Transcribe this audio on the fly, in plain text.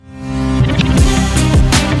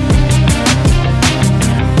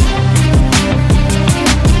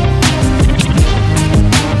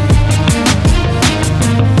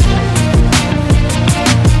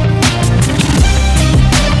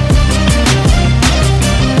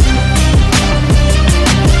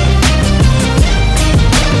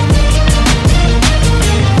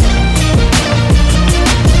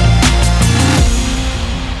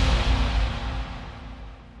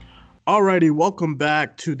Alrighty, welcome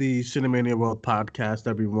back to the Cinemania World podcast,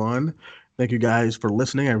 everyone. Thank you guys for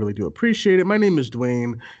listening. I really do appreciate it. My name is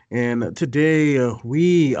Dwayne, and today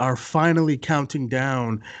we are finally counting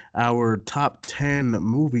down our top 10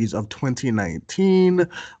 movies of 2019.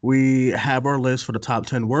 We have our list for the top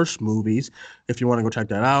 10 worst movies. If you want to go check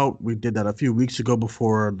that out, we did that a few weeks ago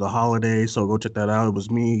before the holiday, so go check that out. It was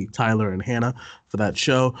me, Tyler, and Hannah for that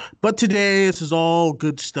show. But today, this is all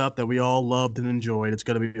good stuff that we all loved and enjoyed. It's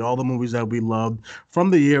going to be all the movies that we loved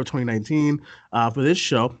from the year of 2019. For this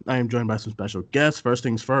show, I am joined by some special guests. First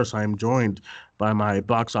things first, I am joined by my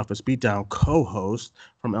box office beatdown co-host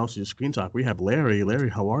from LC's Screen Talk. We have Larry. Larry,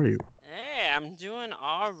 how are you? Hey, I'm doing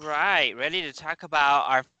all right. Ready to talk about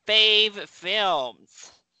our fave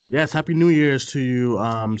films. Yes, Happy New Year's to you,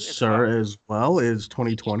 You as sir, well. as well. It's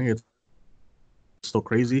 2020. It's still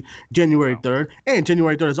crazy. January I 3rd. know. And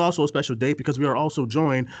January 3rd is also a special date because we are also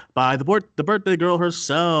joined by the birthday girl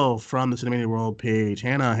herself from the Cinemania World page.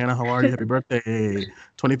 Hannah. Hannah, how are you? Happy birthday.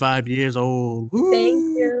 25 years old. Thank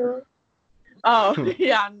Woo! you. Oh,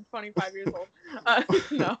 yeah, I'm 25 years old.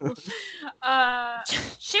 No.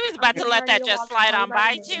 She was I'm about to getting let ready that to just watch slide Call Me on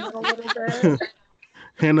by Your by Name too. in a little bit.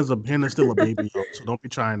 Hannah's still a baby, y'all, so don't be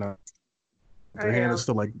trying to. I Hannah's am.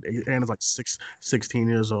 still like Hannah's like 16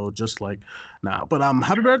 years old, just like now. But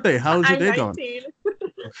happy birthday. How's your I'm day going?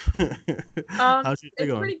 19. How's your day It's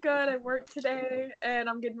going? pretty good. I worked today, and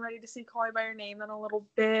I'm getting ready to see Call Me by Your Name in a little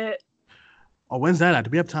bit. Oh, when's that at?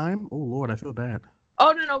 Do we have time? Oh Lord, I feel bad.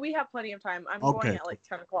 Oh, no, we have plenty of time. I'm going Okay, at cool. like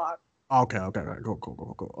 10 o'clock. Okay, okay, all right. Go.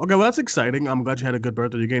 Okay, well that's exciting. I'm glad you had a good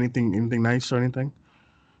birthday. You get anything nice or anything?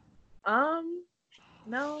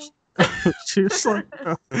 No. She's like,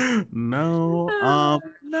 no. No, I'm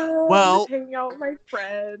just Well, hanging out with my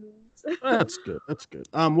friends. that's good. That's good.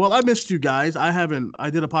 Well, I missed you guys. I haven't. I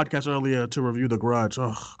did a podcast earlier to review The Grudge.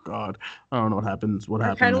 Oh God, I don't know what happens. What I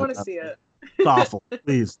happened kind in of want to that see movie. it. It's awful.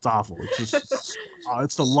 Please, it's awful. It's just,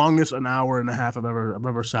 it's the longest an hour and a half I've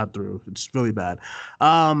ever sat through. It's really bad.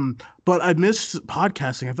 But I miss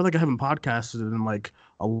podcasting. I feel like I haven't podcasted in like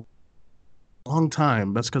a long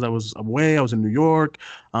time. That's because I was away. I was in New York,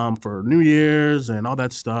 for New Year's and all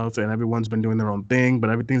that stuff. And everyone's been doing their own thing, but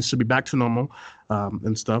everything should be back to normal,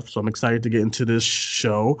 and stuff. So I'm excited to get into this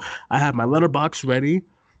show. I have my letterbox ready,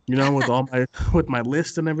 with all my with my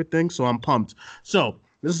list and everything. So I'm pumped. So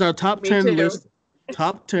this is our top Me 10 too. list.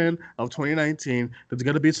 Top 10 of 2019. There's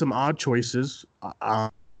going to be some odd choices,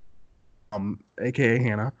 aka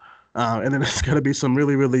Hannah. And then there's going to be some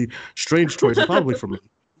really, really strange choices, probably for me,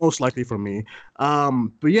 most likely for me.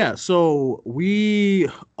 But yeah, so we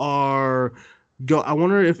are go. I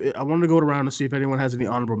wanted to go around to see if anyone has any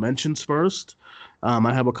honorable mentions first.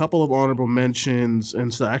 I have a couple of honorable mentions,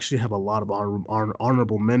 and so I actually have a lot of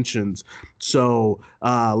honorable mentions. So,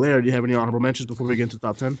 Larry, do you have any honorable mentions before we get into the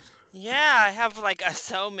top 10? Yeah, I have like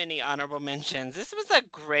so many honorable mentions. This was a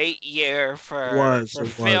great year It for was. for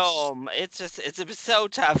It was. film. It's so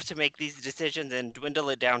tough to make these decisions and dwindle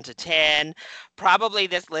it down to 10. Probably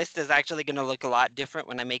this list is actually going to look a lot different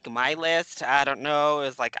when I make my list. I don't know.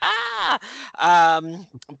 It's like um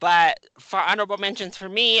but for honorable mentions for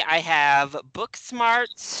me, I have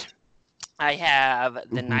Booksmart, I have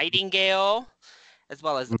The Hmm. Nightingale, as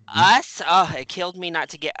well as Hmm. Us. Oh, it killed me not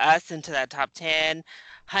to get Us into that top 10.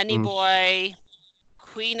 Honey Hmm. Boy,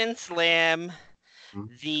 Queen and Slim,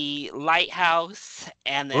 The Lighthouse,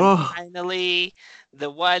 and then Oh, finally the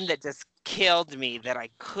one that just killed me that I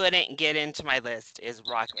couldn't get into my list is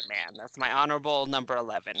Rocket Man. That's my honorable number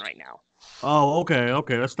 11 right now.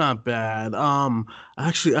 okay. That's not bad.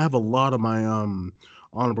 Actually, I have a lot of my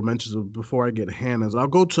honorable mentions before I get Hannah's. I'll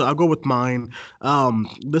go with mine.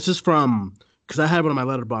 This is from because I have it on my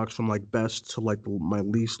letterbox from like best to like my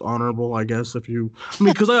least honorable. I guess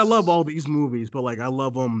because I love all these movies, but like I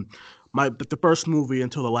love them. The first movie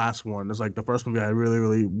until the last one is like the first movie I really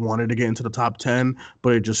really wanted to get into the top 10,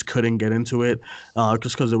 but it just couldn't get into it,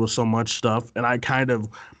 just because there was so much stuff, and I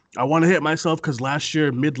want to hit myself because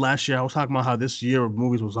mid last year, I was talking about how this year of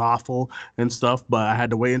movies was awful and stuff, but I had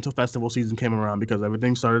to wait until festival season came around because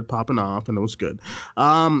everything started popping off and it was good.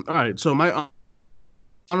 All right, so my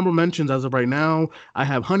honorable mentions as of right now, I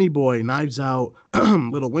have Honey Boy, Knives Out,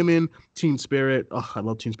 Little Women, Teen Spirit. Oh, I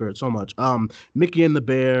love Teen Spirit so much. Mickey and the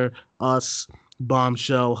Bear, Us,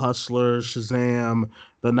 Bombshell, Hustlers, Shazam,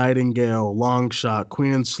 The Nightingale, Long Shot,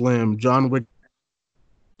 Queen and Slim, John Wick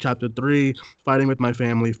Chapter 3, Fighting with My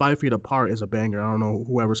Family, 5 Feet Apart is a banger. I don't know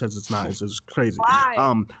whoever says it's not. It's crazy.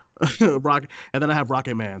 Why? Rock, and then I have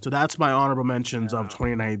Rocket Man. So that's my honorable mentions of Oh.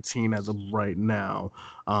 2019 as of right now.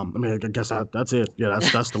 I mean, I guess that's it. Yeah,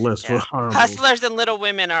 that's the list for Yeah. honorables. Hustlers and Little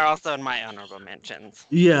Women are also in my honorable mentions.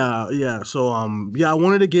 Yeah, yeah. So yeah, I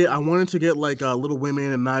wanted to get like Little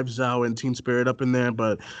Women and Knives Out and Teen Spirit up in there,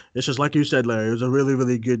 but it's just like you said, Larry. It was a really,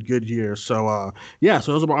 really good year. So yeah.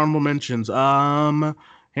 So those are my honorable mentions. Hannah,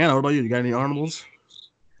 what about you? You got any honorables?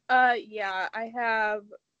 Yeah, I have.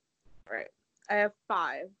 All right, I have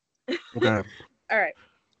five. Okay. All right,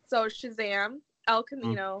 so Shazam, El Mm.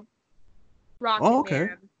 Camino, Oh, Rocket okay.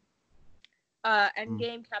 Man, Mm.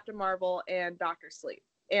 Endgame, Captain Marvel, and Doctor Sleep.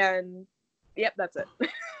 And yep, that's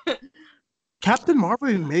it. Captain Marvel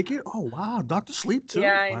didn't make it. Oh wow, Doctor Sleep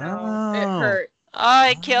Yeah, too. I know. It Wow. hurt. Oh,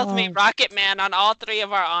 it kills me. Wow. Rocket Man on all three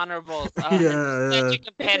of our honorables. Yeah, It's such yeah. a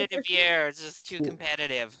competitive year. It's just too Well,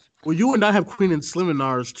 competitive. well, you and I have Queen and Slim in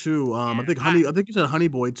ours too. I Yeah, think I think you said Honey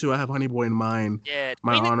Boy too. I have Honey Boy in mine. yeah.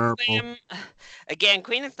 My Queen and honorable. Slim, again,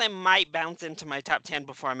 Queen and Slim might bounce into my top 10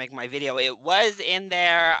 before I make my video. It was in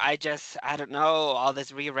there. I don't know, all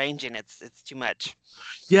this rearranging. It's too much.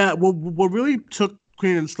 Yeah, well, what really took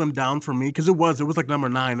Queen and Slim down for me because it was like number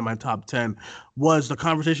 9 in my top 10 was the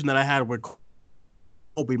conversation that I had with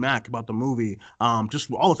Colby Mack about the movie.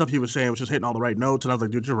 Just all the stuff he was saying was just hitting all the right notes, and I was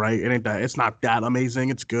like, dude, you're right. It's not that amazing.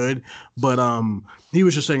 It's good, but he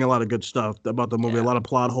was just saying a lot of good stuff about the movie, a Yeah. lot of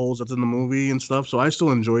plot holes that's in the movie and stuff. So I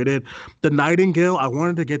still enjoyed it. The Nightingale, I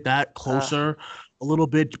wanted to get that Uh, closer a little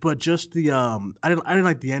bit, but just the I didn't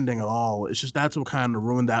like the ending at all. It's just that's what kind of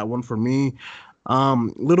ruined that one for me.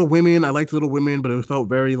 Little Women, I liked Little Women, but it felt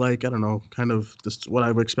very like I don't know, kind of just what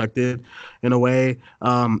I've expected in a way.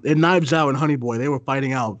 And Knives Out and Honey Boy, they were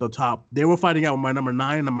fighting out the top. They were fighting out my number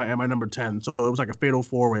 9 and my number 10. So it was like a fatal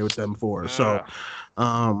four way with them four. So,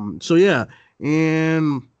 uh, so yeah,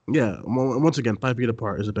 and yeah, once again, 5 Feet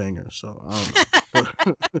Apart is a banger. So I don't know,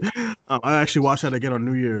 but I actually watched that again on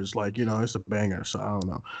New Year's. Like it's a banger. So I don't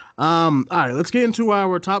know. All right, let's get into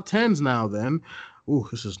our top tens now. Then, ooh,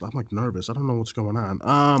 I'm like nervous. I don't know what's going on.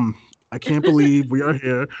 I can't believe we are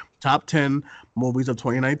here. Top 10 movies of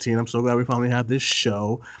 2019. I'm so glad we finally have this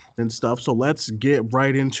show and stuff. So let's get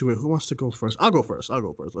right into it. Who wants to go first? I'll go first.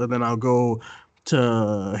 And then I'll go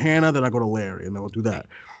to Hannah, then I go to Larry, and then we'll do that.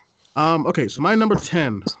 Okay, so my number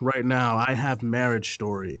 10 right now, I have Marriage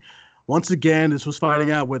Story. Once again, this was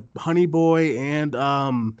fighting out with Honey Boy and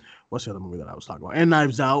what's the other movie that I was talking about? And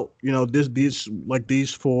Knives Out.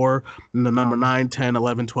 These four in the number 9, 10,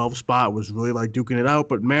 11, 12 spot was really like duking it out,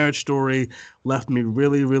 but Marriage Story left me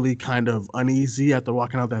really, really kind of uneasy after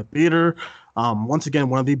walking out that theater. Once again,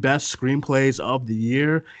 one of the best screenplays of the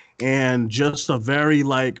year, and just a very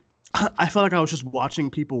like I felt like I was just watching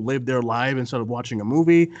people live their life instead of watching a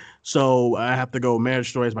movie. So I have to go Marriage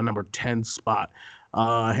Story as my number 10 spot.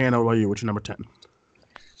 Hannah, what about you? What's your number 10?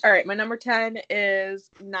 All right, my number 10 is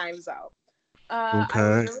Knives Out. I was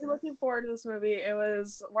Okay. really looking forward to this movie. It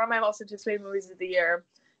was one of my most anticipated movies of the year.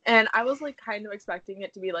 And I was like kind of expecting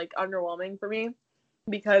it to be like underwhelming for me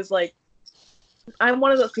because like I'm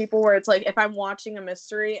one of those people where it's like if I'm watching a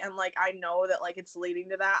mystery and like I know that like it's leading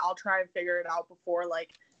to that, I'll try and figure it out before like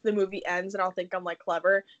the movie ends and I'll think I'm like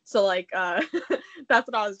clever. So like that's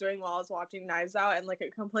what I was doing while I was watching Knives Out and like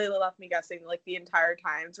it completely left me guessing like the entire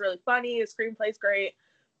time. It's really funny, the screenplay's great.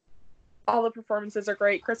 All the performances are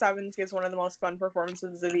great. Chris Evans gives one of the most fun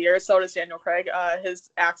performances of the year. So does Daniel Craig. His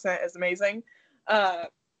accent is amazing. Uh,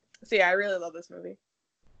 so yeah, I really love this movie.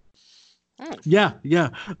 Yeah, yeah.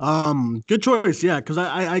 Good choice. Yeah, because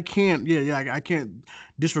I can't. Yeah, I can't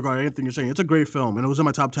disregard anything you're saying. It's a great film, and it was in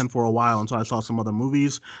my top 10 for a while until I saw some other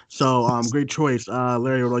movies. So, great choice.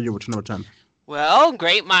 Larry, what about you? What's your number 10? well,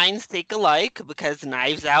 great minds think alike because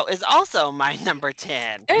Knives Out is also my number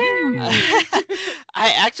 10. Ooh. Hey!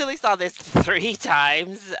 I actually saw this 3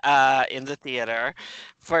 times in the theater.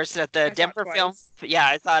 First at the I saw it Denver Film, twice. yeah,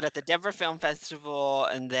 I saw it at the Denver Film Festival,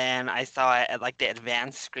 and then I saw it at like the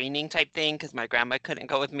advanced screening type thing because my grandma couldn't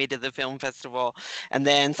go with me to the film festival, and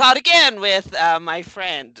then saw it again with my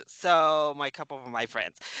friend, so my couple of my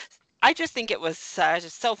friends. I just think it was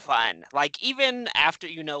so fun. Like even after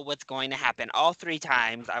you know what's going to happen, all 3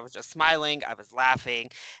 times I was just smiling, I was laughing.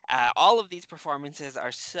 All of these performances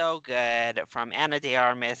are so good, from Anna De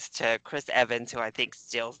Armas to Chris Evans, who I think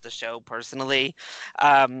steals the show personally.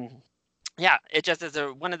 Um, yeah, it just is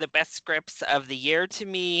one of the best scripts of the year to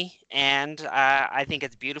me, and I think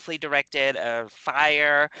it's beautifully directed, a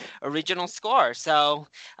fire original score. So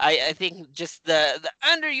I think just the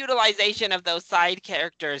underutilization of those side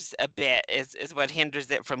characters a bit is what hinders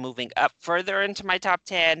it from moving up further into my top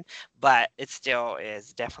 10, but it still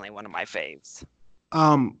is definitely one of my faves.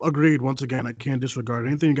 Agreed. Once again, I can't disregard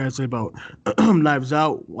anything you guys say about Knives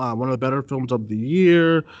Out. One of the better films of the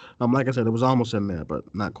year. Like I said, it was almost in there, but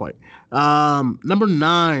not quite. Number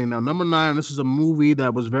nine. Now, number nine. This is a movie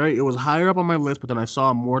that was very. It was higher up on my list, but then I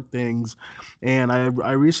saw more things, and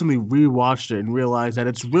I recently rewatched it and realized that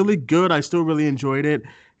it's really good. I still really enjoyed it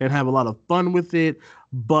and have a lot of fun with it,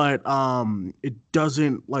 but it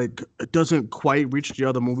doesn't quite reach the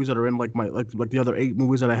other movies that are in like my like the other eight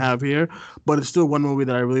movies that I have here, but it's still one movie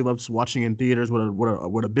that I really love watching in theaters with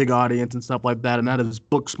a big audience and stuff like that, and that is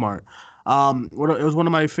Booksmart. It was one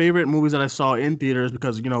of my favorite movies that I saw in theaters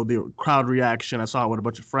because the crowd reaction. I saw it with a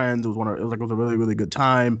bunch of friends. It was a really really good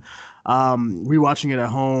time. Rewatching it at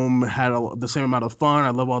home had the same amount of fun.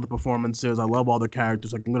 I love all the performances. I love all the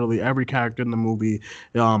characters. Like literally every character in the movie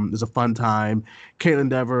is a fun time.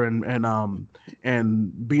 Caitlin Dever and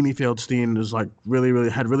Beanie Fieldstein is like really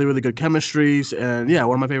really good chemistries, and yeah,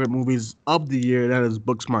 one of my favorite movies of the year. That is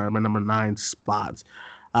Booksmart, my number nine spot.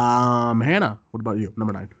 Hannah, what about you?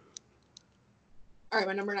 Number nine. All right,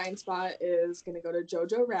 my number 9 spot is gonna go to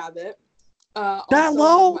Jojo Rabbit. That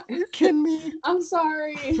low? Are you kidding me? I'm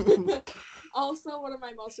sorry. Also, one of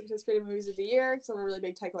my most anticipated movies of the year because I'm a really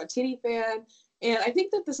big Taika Waititi fan. And I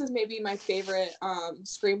think that this is maybe my favorite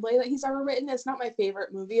screenplay that he's ever written. It's not my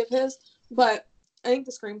favorite movie of his, but I think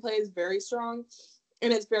the screenplay is very strong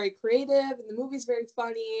and it's very creative and the movie's very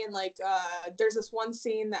funny. And like, there's this one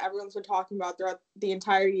scene that everyone's been talking about throughout the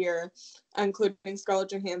entire year, including Scarlett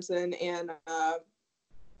Johansson and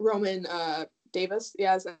Roman Davis.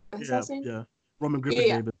 Yeah, is that his last name? Yeah. Roman Griffith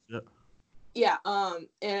Davis. Yeah. Yeah. And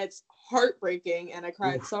it's heartbreaking and I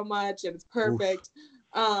cried so much and it's perfect.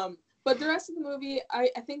 But the rest of the movie, I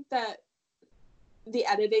think that the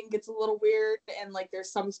editing gets a little weird and like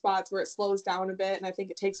there's some spots where it slows down a bit and I think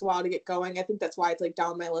it takes a while to get going. I think that's why it's like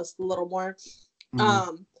down my list a little more.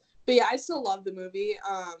 But yeah, I still love the movie.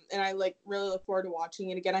 And I like really look forward to watching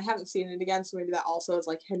it again. I haven't seen it again, so maybe that also is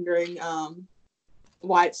like hindering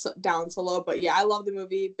why it's down so low. But yeah, I love the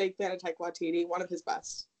movie. Big fan of Taika Waititi, one of his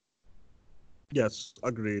best. Yes,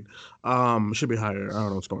 agreed. Should be higher. I don't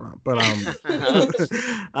know what's going on, but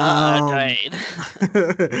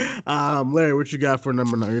Larry, what you got for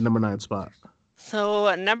your number nine spot?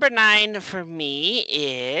 So number 9 for me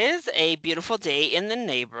is A Beautiful Day in the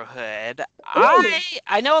Neighborhood.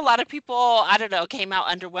 I know a lot of people, I don't know, came out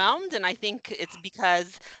underwhelmed, and I think it's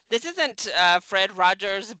because this isn't Fred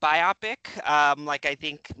Rogers biopic, like I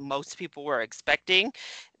think most people were expecting.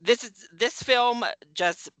 This film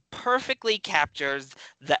just perfectly captures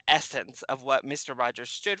the essence of what Mr. Rogers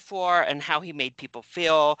stood for and how he made people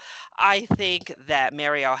feel. I think that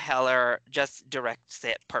Marielle Heller just directs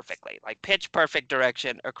it perfectly, like pitch perfect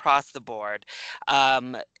direction across the board,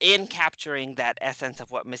 in capturing that essence of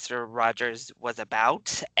what Mr. Rogers was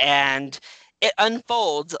about. And it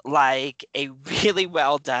unfolds like a really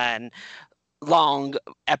well done long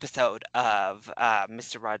episode of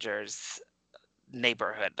Mr. Rogers'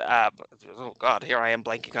 Neighborhood. Oh God, here I am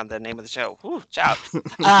blanking on the name of the show. Whew, child.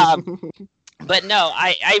 But no,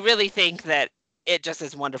 I really think that it just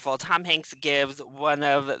is wonderful. Tom Hanks gives one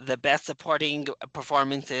of the best supporting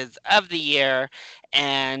performances of the year,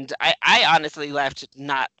 and I honestly left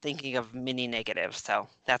not thinking of many negatives, so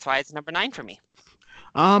that's why it's number 9 for me.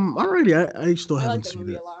 Already, I still haven't like seen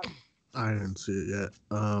it. A lot. I didn't see it yet.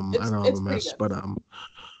 I know I'm it's a mess, good. but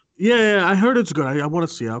yeah, I heard it's good. I want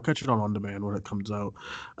to see it. I'll catch it on demand when it comes out.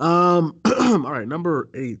 All right, number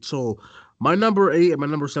 8. So my number 8 and my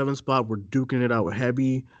number 7 spot were duking it out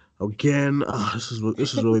heavy again. This is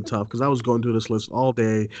really tough because I was going through this list all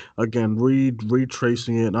day again,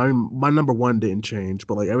 retracing it. My number 1 didn't change,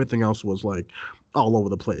 but like everything else was like all over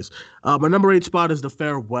the place. My number 8 spot is The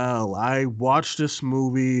Farewell. I watched this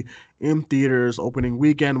movie in theaters opening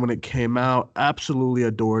weekend when it came out. Absolutely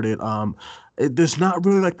adored it. There's not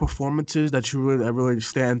really like performances that really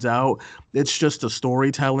stands out. It's just the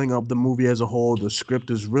storytelling of the movie as a whole. The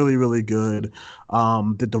script is really really good.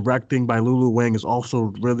 The directing by Lulu Wang is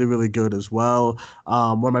also really really good as well.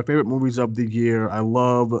 One of my favorite movies of the year. I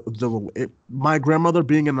love my grandmother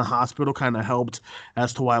being in the hospital kind of helped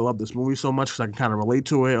as to why I love this movie so much because I can kind of relate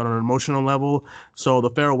to it on an emotional level. So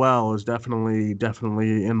The Farewell is definitely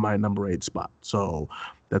in my number 8 spot. So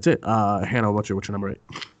that's it. Hannah, what's your number 8?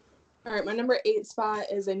 All right, my number 8 spot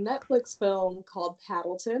is a Netflix film called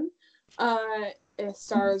Paddleton. It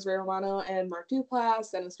stars Ray Romano and Mark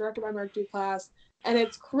Duplass, and it's directed by Mark Duplass, and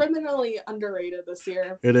it's criminally underrated this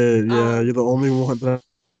year. It is, yeah. You're the only one that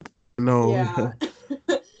I know. Yeah.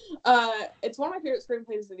 It's one of my favorite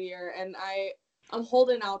screenplays of the year, and I'm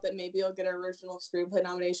holding out that maybe it'll get an original screenplay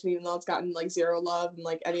nomination, even though it's gotten like zero love and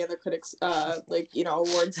like any other critics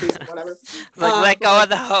award season, whatever. Like, let but, go like, of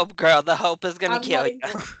the hope, girl. The hope is gonna kill you.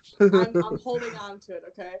 I'm holding on to it,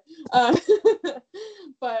 okay?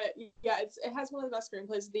 But yeah, it has one of the best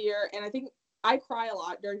screenplays of the year, and I think I cry a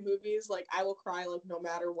lot during movies. Like, I will cry like no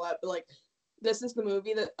matter what, but like this is the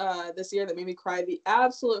movie that this year that made me cry the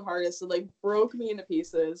absolute hardest. It like broke me into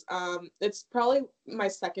pieces. It's probably my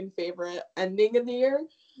second favorite ending of the year.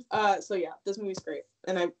 So yeah, this movie's great,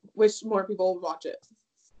 and I wish more people would watch it.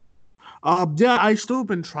 Yeah, I still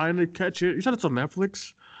been trying to catch it. You said it's on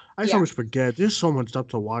Netflix. I just Yeah. always forget. There's so much stuff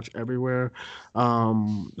to watch everywhere,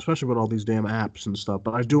 especially with all these damn apps and stuff.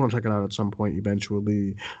 But I do want to check it out at some point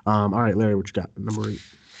eventually. All right, Larry, what you got? Number 8.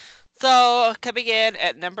 So, coming in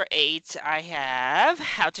at number 8, I have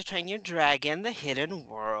How to Train Your Dragon: The Hidden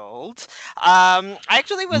World. I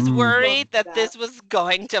actually was worried Love that this was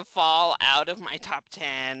going to fall out of my top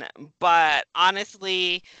 10, but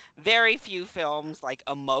honestly, very few films like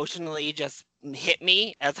emotionally just hit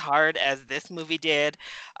me as hard as this movie did.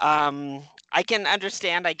 I can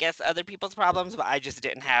understand, I guess, other people's problems, but I just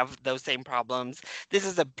didn't have those same problems. This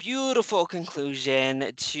is a beautiful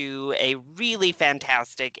conclusion to a really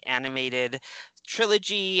fantastic animated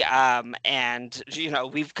trilogy, and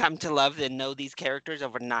we've come to love and know these characters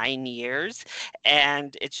over 9 years,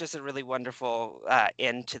 and it's just a really wonderful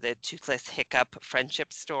end to the Toothless Hiccup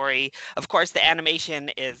friendship story. Of course, the animation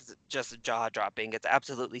is just jaw-dropping. It's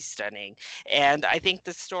absolutely stunning, and I think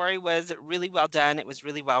the story was really well done. It was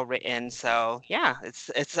really well written. So yeah,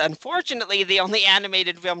 it's unfortunately the only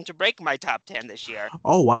animated film to break my top 10 this year,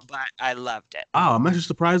 Oh wow! but I loved it. I'm actually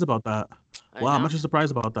surprised about that. I Wow, I'm know. actually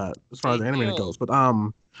surprised about that as far as Me animated too. goes. But yeah,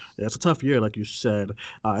 it's a tough year, like you said.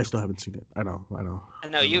 I still haven't seen it. I know. I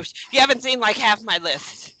know you haven't seen like half my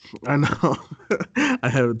list. I know. I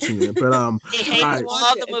haven't seen it, but He You hates have I to watch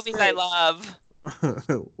all it. the It's movies I great. love.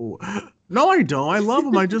 no, I don't. I love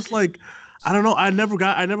them. I just like. I don't know. I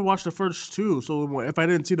never watched the first two. So if I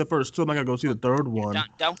didn't see the first two, I'm not gonna go see the third one.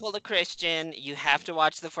 Don't pull the Christian. You have to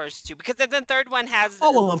watch the first two because then the third one has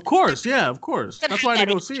Oh well, of course, yeah, of course. doesn't That's have why I didn't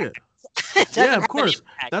any go see it. it Yeah, doesn't of have any course.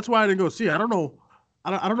 impact. That's why I didn't go see it. I don't know.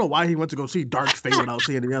 I don't know why he went to go see Dark Fate without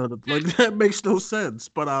seeing the other. Like that makes no sense.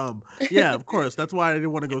 But yeah, of course. That's why I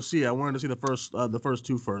didn't want to go see it. I wanted to see the first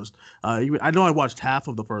two first. I know I watched half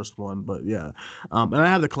of the first one, but yeah. And I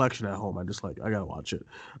have the collection at home. I gotta watch it.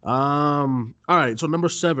 All right. So number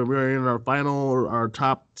 7, we are in our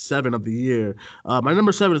top 7 of the year. My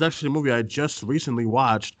number 7 is actually a movie I just recently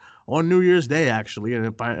watched on New Year's Day, actually,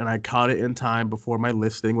 and I caught it in time before my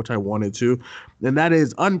listing, which I wanted to, and that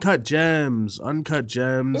is Uncut Gems. Uncut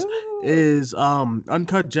Gems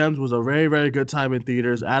was a very, very good time in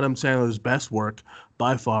theaters. Adam Sandler's best work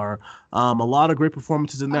by far. A lot of great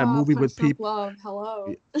performances in that movie Punch with Drunk people. Love.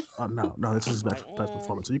 Hello. No, this is his Like, best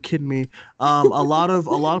performance. Are you kidding me? A lot of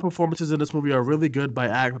performances in this movie are really good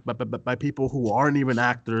by people who aren't even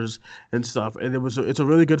actors and stuff. And it's a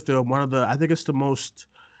really good film. I think it's the most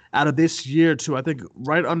out of this year too. I think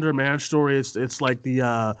right under Marriage Story, it's like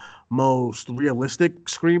the most realistic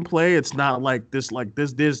screenplay. It's not like this. Like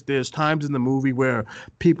there's times in the movie where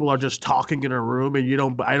people are just talking in a room,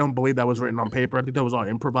 and I don't believe that was written on paper. I think that was all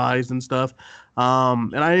improvised and stuff.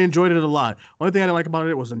 And I enjoyed it a lot. Only thing I didn't like about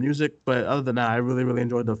it was the music, but other than that, I really, really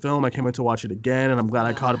enjoyed the film. I came in to watch it again, and I'm glad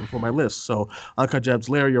I caught it before my list. So, Uncut Gems,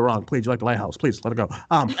 Larry, you're wrong. Please, you like the Lighthouse? Please let it go.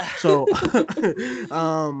 So,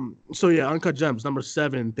 so yeah, Uncut Gems, number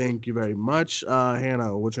 7. Thank you very much,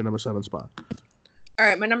 Hannah. What's your number 7 spot? All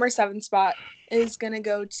right, my number 7 spot is gonna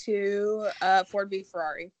go to Ford v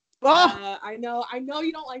Ferrari. Oh! I know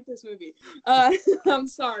you don't like this movie. I'm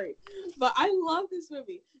sorry, but I love this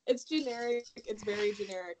movie. It's generic. It's very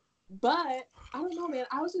generic. But I don't know, man.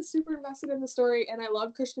 I was just super invested in the story, and I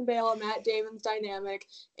love Christian Bale and Matt Damon's dynamic,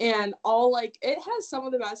 and all like it has some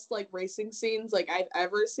of the best like racing scenes like I've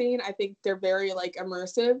ever seen. I think they're very like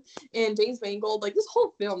immersive. And James Mangold, like this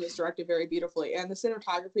whole film is directed very beautifully, and the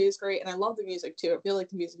cinematography is great, and I love the music too. I feel like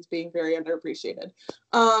the music is being very underappreciated.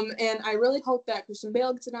 And I really hope that Christian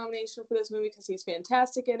Bale gets a nomination for this movie because he's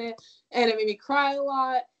fantastic in it, and it made me cry a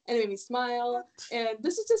lot. And it made me smile. And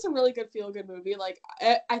this is just a really good feel-good movie. Like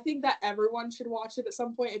I think that everyone should watch it at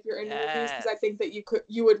some point if you're into movies, because I think that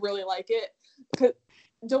you would really like it. Because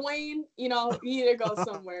Dwayne, you need to go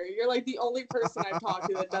somewhere. You're like the only person I've talked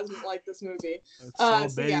to that doesn't like this movie. So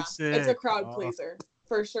Yeah, it's a crowd Oh, pleaser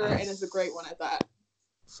for sure, and it's a great one at that.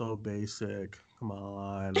 so basic. Come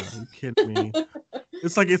on, are you kidding me?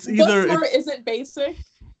 It's like it's either What part isn't basic?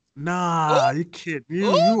 Nah, you kidding?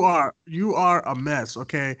 Ooh, You are a mess.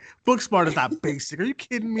 Okay, Booksmart is not basic. Are you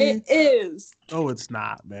kidding It me? is. No, it's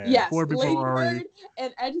not, man. Yes, Ford v Lady Ferrari. Bird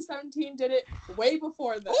and Edge of 17 did it way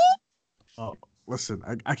before ooh. them, Oh, listen,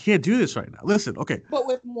 I can't do this right now. Listen, okay, but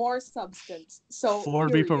with more substance. So, Ford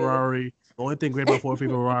v period. Ferrari. The only thing great about Ford v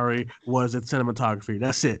Ferrari was its cinematography.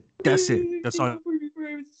 That's it. That's it. That's all.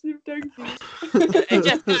 It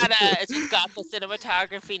just got the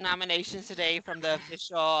cinematography nominations today from the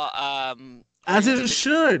official As it IMDb.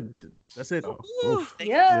 should. That's it. Oh, Ooh, oof. Man.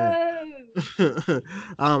 Yes.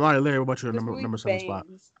 All right, Larry, what about your This movie number seven spot?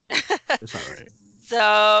 bangs. It's all right.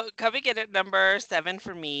 So coming in at number 7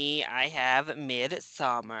 for me, I have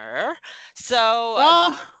Midsummer. So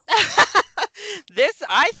Ah,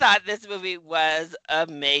 I thought this movie was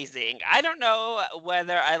amazing. I don't know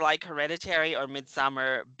whether I like Hereditary or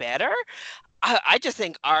Midsummer better. I just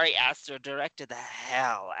think Ari Aster directed the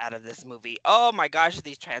hell out of this movie. Oh my gosh,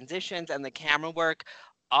 these transitions and the camera work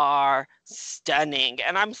are stunning.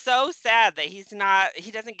 And I'm so sad that he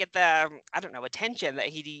doesn't get the, I don't know, attention that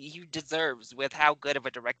he deserves with how good of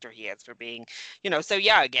a director he is for being, so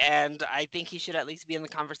young. And I think he should at least be in the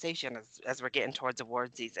conversation as we're getting towards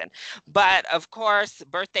award season. But of course,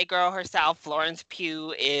 birthday girl herself, Florence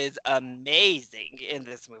Pugh, is amazing in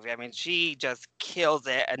this movie. I mean, she just kills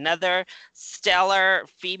it. Another stellar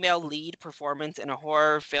female lead performance in a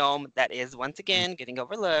horror film that is once again getting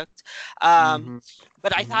overlooked. Um, mm-hmm,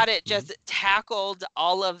 but I mm-hmm, thought it mm-hmm. just tackled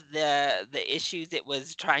all of the issues it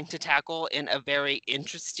was trying to tackle in a very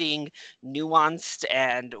interesting, nuanced,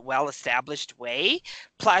 and well established way.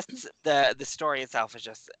 Plus, the story itself is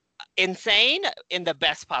just insane in the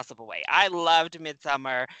best possible way. I loved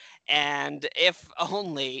Midsummer, and if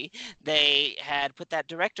only they had put that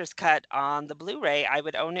director's cut on the Blu-ray, I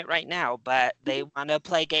would own it right now. But they want to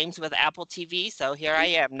play games with Apple TV, so here I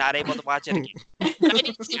am, not able to watch it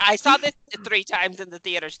again. I saw this 3 times in the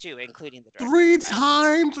theaters too, including the director's Three cut.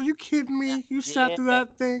 times? Are you kidding Yeah, me? You sat yeah, through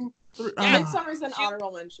that thing? yeah. Midsummer's an Two,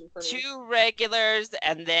 honorable mention for me. two regulars,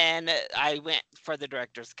 and then I went for the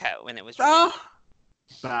director's cut when it was released. Ah,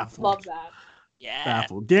 baffled. Love that. Yeah.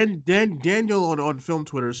 Baffled. Daniel on film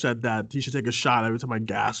Twitter said that he should take a shot every time I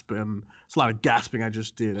gasp, and it's a lot of gasping I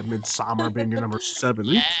just did. And Midsummer being your number 7.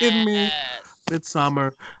 Are you kidding me? Yes.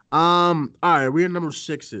 Midsummer. All right, we're number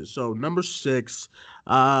 6s. So number 6,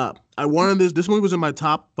 I wanted this movie was in my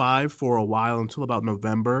top 5 for a while until about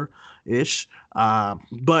November ish.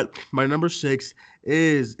 But my number 6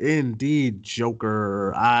 is indeed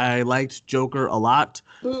Joker. I liked Joker a lot.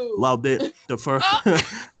 Boo. Loved it the first. Oh,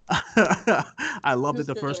 I loved it Who's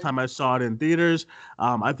the first Billy? time I saw it in theaters.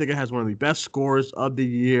 I think it has one of the best scores of the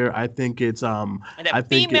year. I think it's and a I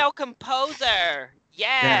think it female composer.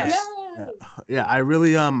 Yes. yes. Yes. Yeah, I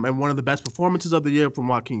really and one of the best performances of the year from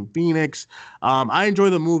Joaquin Phoenix. I enjoy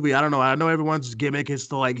the movie. I don't know. I know everyone's gimmick is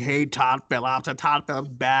to like hate Todd Phillips and Todd Phillips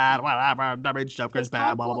bad, whatever. Joker's Because bad,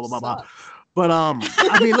 Todd blah blah blah Phillips blah blah. sucks. But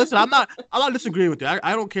I mean, listen, I'm not disagreeing with you.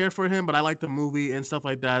 I don't care for him, but I like the movie and stuff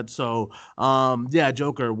like that. So yeah,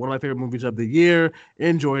 Joker, one of my favorite movies of the year.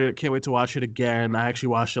 Enjoyed it. Can't wait to watch it again. I actually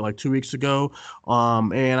watched it like 2 weeks ago.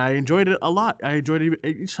 And I enjoyed it a lot. I enjoyed it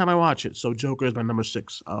each time I watch it. So Joker is my number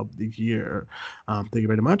 6 of the year. Thank you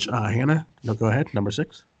very much. Hannah, no, go ahead. Number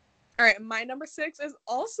 6. All right, my number 6 is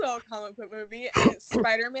also a comic book movie, and it's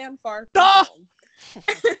Spider-Man: Far From Ah! Home.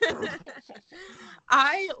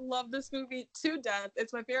 I love this movie to death.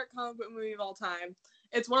 It's my favorite comic book movie of all time.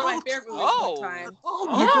 It's one of my favorite movies of all time.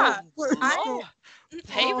 Oh, Oh,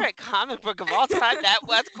 favorite comic book of all time. That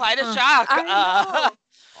was quite a Uh, shock. I know.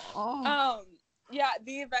 Oh. Yeah,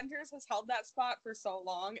 the Avengers has held that spot for so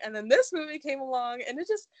long, and then this movie came along, and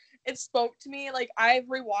it spoke to me. Like, I've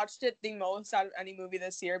rewatched it the most out of any movie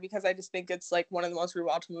this year because I just think it's like one of the most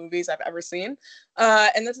rewatchable movies I've ever seen.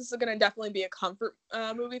 And this is gonna definitely be a comfort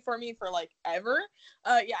movie for me for like ever.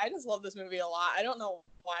 Yeah, I just love this movie a lot. I don't know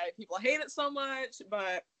why people hate it so much,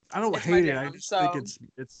 but I don't it's my hate it. I jam. just think So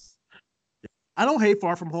it's I don't hate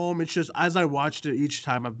Far From Home. It's just as I watched it each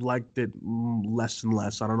time, I've liked it less and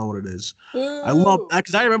less. I don't know what it is. I love boo.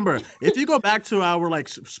 because I remember if you go back to our like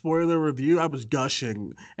spoiler review, I was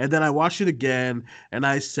gushing, and then I watched it again, and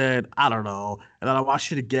I said I don't know, and then I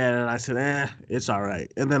watched it again, and I said it's all right,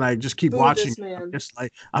 and then I just keep Boo watching this it. man.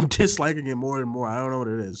 I'm disliking it more and more. I don't know what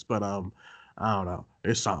it is, but I don't know.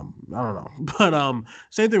 It's something. I don't know. But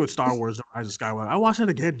same thing with Star Wars: The Rise of Skywalker. I watched it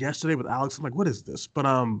again yesterday with Alex. I'm like, what is this? But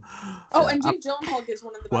Oh, yeah, and Jake Gyllenhaal gives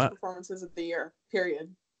one of the best what? performances of the year. Period.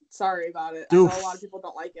 Sorry about it. I Dude. know a lot of people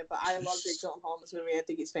don't like it, but I love Jake Gyllenhaal in this movie. I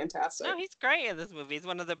think he's fantastic. No, he's great in this movie. He's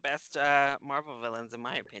one of the best Marvel villains, in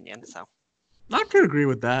my opinion. So I could agree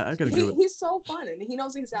with that. I could agree with. He's so fun, and he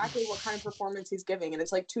knows exactly what kind of performance he's giving, and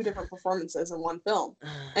it's like two different performances in one film,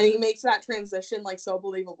 and he makes that transition like so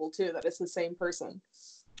believable too, that it's the same person,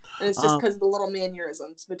 and it's just because of the little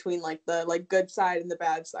mannerisms between like the like good side and the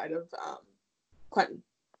bad side of Quentin.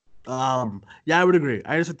 Yeah, I would agree.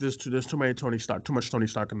 I just think there's too much Tony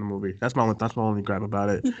Stark in the movie. That's my only gripe about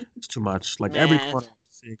it. It's too much. Like everyone.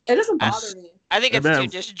 It doesn't bother me. I think it's too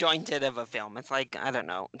disjointed of a film. It's like, I don't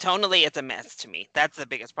know. Tonally, it's a mess to me. That's the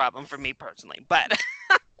biggest problem for me personally. But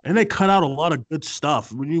and they cut out a lot of good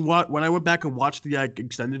stuff. When I went back and watched the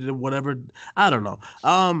extended and whatever, I don't know.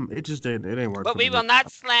 It just didn't. It didn't work. But we will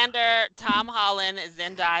not slander Tom Holland,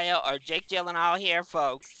 Zendaya, or Jake Gyllenhaal here,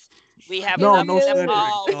 folks. We have loved them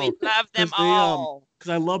all. We love them all. Because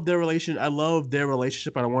I love their relation. I love their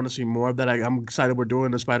relationship. I want to see more of that. I'm excited we're doing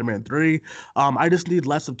the Spider-Man 3. I just need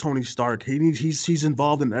less of Tony Stark. He's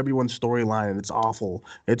involved in everyone's storyline, and it's awful.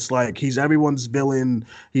 It's like he's everyone's villain.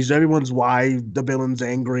 He's everyone's why the villain's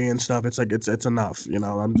angry and stuff. It's like it's enough.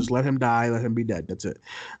 I'm just let him die. Let him be dead. That's it.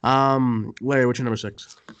 Larry, what's your number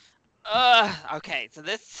 6? Okay, so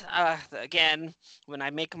this, again, when I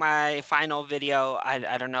make my final video,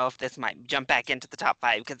 I don't know if this might jump back into the top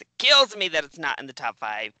 5 because it kills me that it's not in the top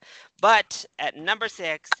 5. But at number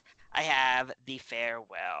 6, I have The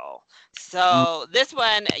Farewell. So this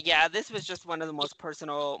one, this was just one of the most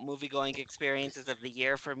personal movie-going experiences of the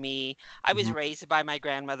year for me. I was raised by my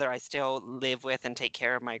grandmother. I still live with and take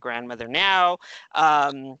care of my grandmother now.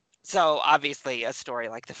 So obviously a story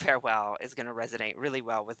like The Farewell is going to resonate really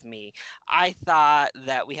well with me. I thought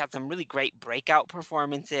that we had some really great breakout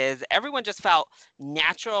performances. Everyone just felt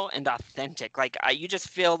natural and authentic. Like you just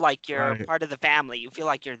feel like you're part of the family. You feel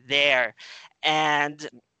like you're there. And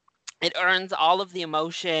it earns all of the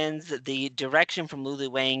emotions. The direction from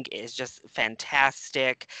Lulu Wang is just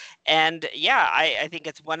fantastic. And yeah, I think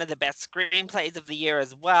it's one of the best screenplays of the year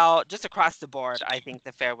as well. Just across the board, I think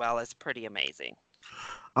The Farewell is pretty amazing.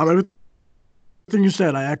 Everything you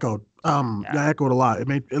said, I echoed. I echoed a lot. It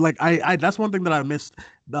made like I that's one thing that I missed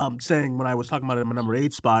saying when I was talking about it in my number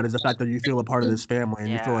 8 spot is the fact that you feel a part of this family and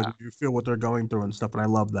you feel what they're going through and stuff, and I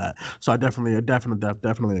love that. So I definitely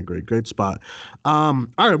agree. Great spot. All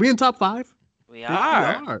right, we in top 5? We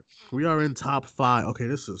are. We are in top 5.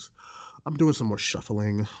 Okay, I'm doing some more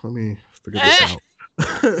shuffling. Let me figure this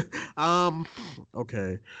out.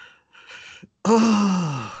 Okay.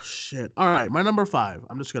 Oh shit! All right, my number 5.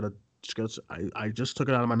 I'm just gonna. I just took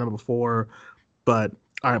it out of my number 4, but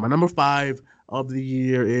all right, my number 5 of the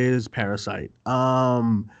year is Parasite.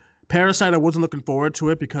 Parasite. I wasn't looking forward to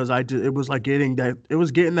it because it was like getting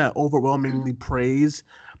that overwhelmingly praise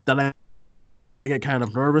that I get kind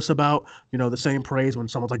of nervous about. The same praise when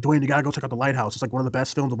someone's like, Dwayne, you gotta go check out The Lighthouse. It's like one of the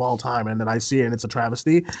best films of all time, and then I see it and it's a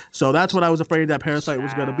travesty. So that's what I was afraid that Parasite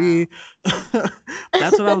was gonna be.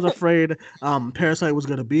 That's what I was afraid Parasite was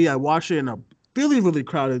gonna be. I watched it in a really, really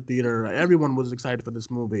crowded theater. Everyone was excited for this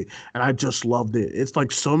movie, and I just loved it. It's like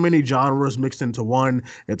so many genres mixed into one.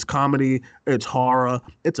 It's comedy, it's horror,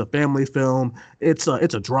 it's a family film, it's a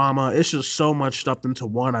drama. It's just so much stuffed into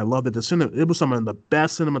one. I loved it. It was some of the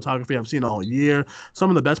best cinematography I've seen all year. Some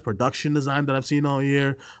of the best production design that I've seen all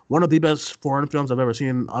year. One of the best foreign films I've ever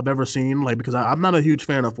seen. Like, because I'm not a huge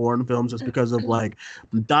fan of foreign films just because of like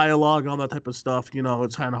dialogue and all that type of stuff.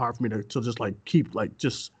 It's kind of hard for me to just like keep like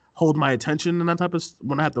just hold my attention and that type of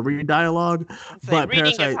when I have to read dialogue. But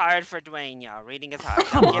reading is hard for Dwayne, y'all. Reading is hard.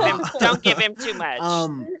 Don't give him too much.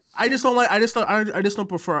 I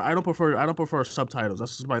don't prefer subtitles.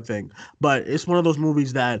 That's just my thing. But it's one of those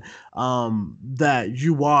movies that that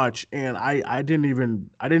you watch and I didn't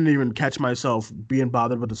even catch myself being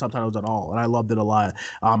bothered with the subtitles at all, and I loved it a lot.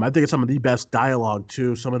 I think it's some of the best dialogue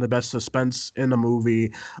too, some of the best suspense in the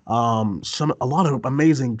movie. A lot of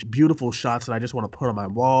amazing, beautiful shots that I just want to put on my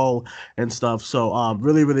wall and stuff. So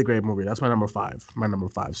really, really great movie. That's my number 5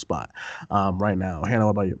 spot right now. Hannah,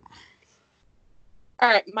 what about you? All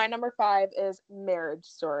right, my number 5 is Marriage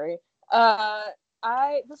Story.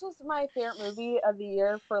 This was my favorite movie of the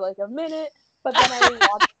year for like a minute, but then I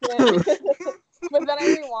rewatched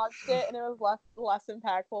it. And it was less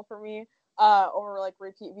impactful for me over like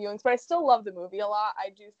repeat viewings. But I still love the movie a lot. I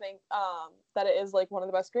do think that it is like one of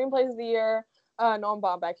the best screenplays of the year. Noam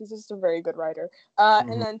Baumbach, he's just a very good writer.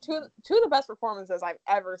 And then two of the best performances I've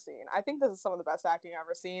ever seen. I think this is some of the best acting I've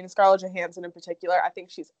ever seen. Scarlett Johansson in particular. I think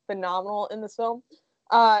she's phenomenal in this film.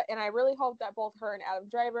 And I really hope that both her and Adam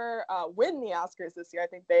Driver win the Oscars this year. I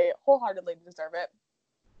think they wholeheartedly deserve it.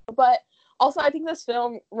 But also, I think this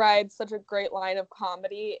film rides such a great line of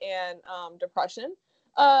comedy and depression.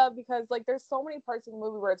 Because like there's so many parts of the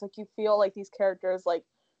movie where it's like you feel like these characters like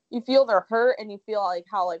you feel their hurt and you feel like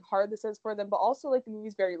how like hard this is for them, but also like the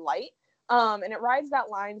movie's very light. And it rides that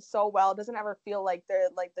line so well. It doesn't ever feel like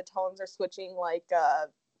the tones are switching like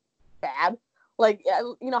bad. Like,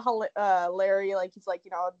 you know how Larry, like, he's like, you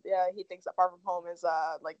know, he thinks that Far From Home is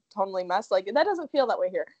like totally messed. Like, that doesn't feel that way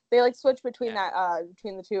here. They like switch between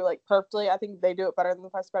between the two like perfectly. I think they do it better than the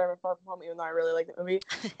first Spider-Man Far From Home, even though I really like the movie.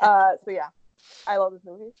 So yeah, I love this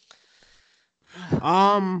movie.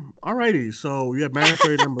 Alrighty. So you have Marriage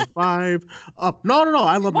Story number 5. No.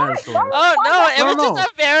 I love Marriage Story. Oh no, it was just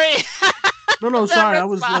a very. No. Sorry, I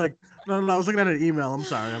was like, no. I was looking at an email. I'm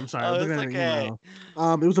sorry. I was looking at an email.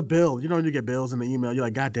 It was a bill. You know when you get bills in the email, you're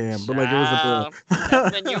like, God damn. But like, it was a bill.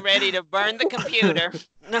 That's when you're ready to burn the computer.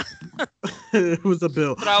 It was a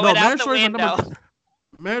bill. Throw it out the window.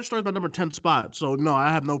 Marriage Story is my number 10 spot. So no,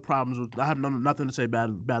 I have no problems with. I have nothing to say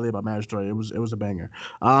badly about Marriage Story. It was a banger.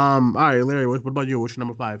 All right, Larry. What about you? What's your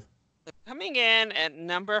number 5? Coming in at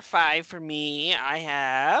number 5 for me, I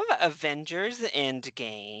have Avengers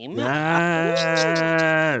Endgame.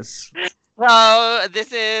 Yes. So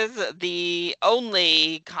this is the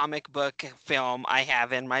only comic book film I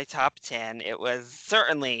have in my top 10. It was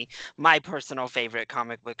certainly my personal favorite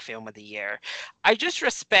comic book film of the year. I just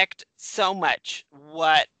respect so much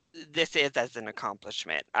what this is as an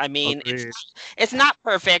accomplishment. I mean, it's not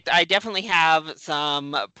perfect. I definitely have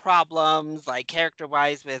some problems, like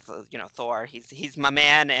character-wise, with Thor. He's my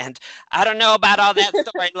man, and I don't know about all that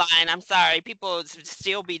storyline. I'm sorry, people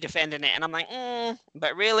still be defending it, and I'm like,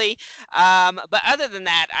 but really. But other than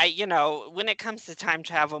that, when it comes to time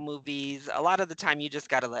travel movies, a lot of the time you just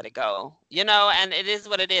got to let it go, and it is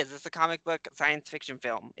what it is. It's a comic book science fiction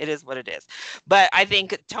film. It is what it is. But I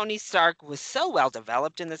think Tony Stark was so well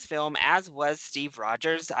developed in this film, as was Steve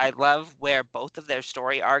Rogers. I love where both of their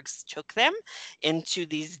story arcs took them into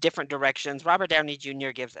these different directions. Robert Downey Jr.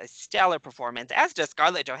 gives a stellar performance, as does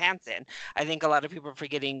Scarlett Johansson. I think a lot of people are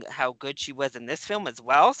forgetting how good she was in this film as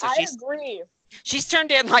well. So I agree. She's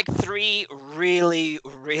turned in like 3 really,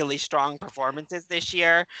 really strong performances this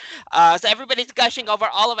year. So everybody's gushing over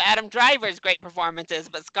all of Adam Driver's great performances,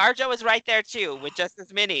 but ScarJo is right there too, with just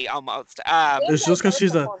as many almost. It's just because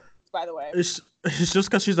she's by the way. It's just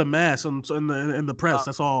because she's a mess in the press.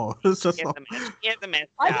 That's all. It's just all. She is a mess.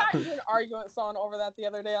 I got into an argument with someone over that the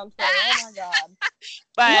other day on Twitter. Oh my god!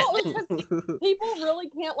 But because people really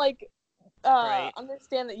can't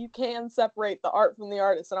understand that you can separate the art from the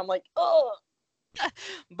artist, and I'm like, ugh.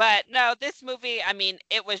 But no, this movie, I mean,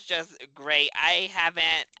 it was just great. I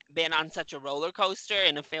haven't been on such a roller coaster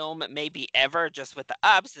in a film maybe ever, just with the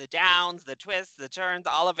ups, the downs, the twists, the turns,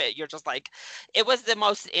 all of it. You're just like, it was the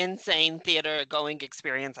most insane theater going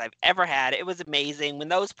experience I've ever had. It was amazing. When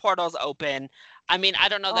those portals open, I mean, I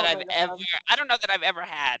don't know that I've ever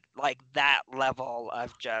had like that level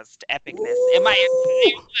of just epicness in my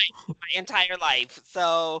entire life.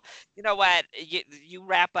 So, you know what? You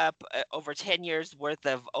wrap up over 10 years worth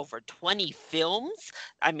of over 20 films.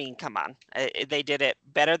 I mean, come on. They did it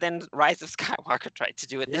better than Rise of Skywalker tried to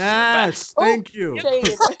do it this year. Yes, thank you.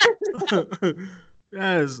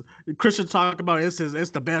 Yes, Christian talk about it's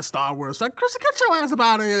the best Star Wars. Like, Christian, get your ass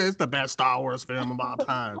about it. It's the best Star Wars film of all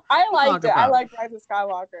time. I liked it. I liked Rise of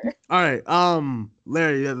Skywalker. All right,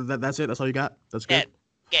 Larry, that's it. That's all you got. That's good.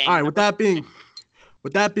 Game all right. With that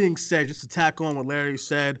being said, just to tack on what Larry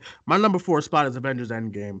said, my number 4 spot is Avengers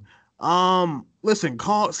Endgame. Listen,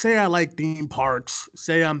 say I like theme parks,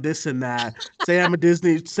 say I'm this and that, say I'm a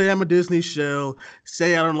Disney shill,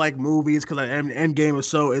 say I don't like movies because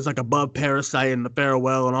Endgame is like above Parasite and The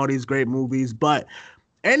Farewell and all these great movies. But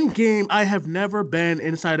Endgame, I have never been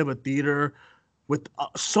inside of a theater with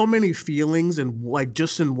so many feelings and like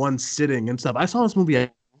just in one sitting and stuff. I saw this movie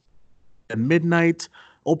at midnight,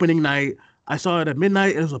 opening night. I saw it at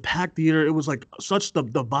midnight. It was a packed theater. It was like such the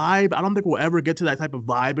vibe. I don't think we'll ever get to that type of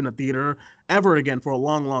vibe in a theater ever again for a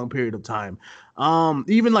long, long period of time.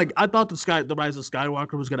 Even like I thought the Rise of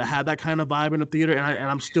Skywalker was gonna have that kind of vibe in a theater, and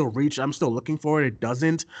I'm still looking for it. It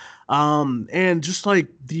doesn't. And just like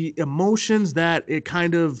the emotions that it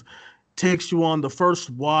kind of takes you on the first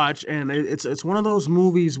watch, and it's one of those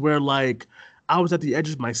movies where like I was at the edge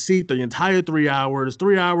of my seat the entire 3 hours.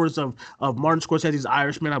 3 hours of Martin Scorsese's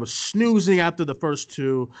Irishman. I was snoozing after the first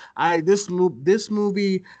 2. This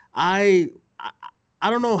movie, I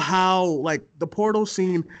don't know how, like the portal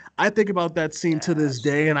scene, I think about that scene to this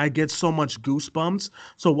day and I get so much goosebumps.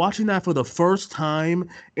 So watching that for the first time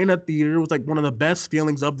in a theater was like one of the best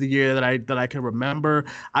feelings of the year that I can remember.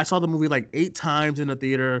 I saw the movie like 8 times in the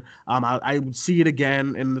theater. I would see it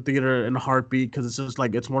again in the theater in a heartbeat because it's just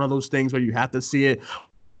like it's one of those things where you have to see it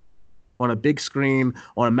on a big screen,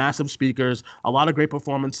 on massive speakers. A lot of great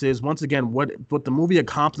performances. Once again, what the movie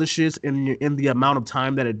accomplishes in the amount of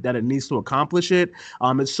time that it needs to accomplish it,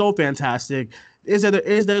 it's so fantastic. Is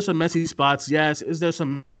there some messy spots? Yes. Is there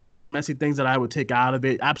some messy things that I would take out of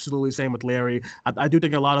it? Absolutely. Same with Larry. I do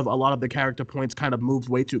think a lot of the character points kind of moved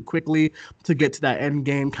way too quickly to get to that end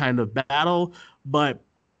game kind of battle. But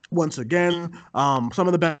once again, some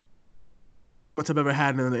of the best I've ever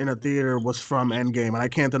had in a theater was from Endgame, and I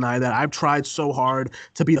can't deny that. I've tried so hard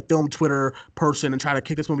to be the film Twitter person and try to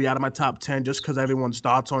kick this movie out of my top 10 just because everyone's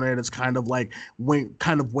thoughts on it. It's kind of like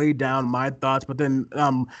way down my thoughts. But then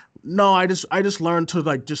no, I just learned to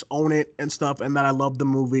like just own it and stuff, and that I love the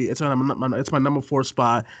movie. It's my number 4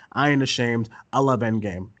 spot. I ain't ashamed. I love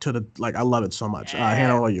Endgame I love it so much.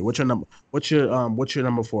 Hannah, how are you? What's your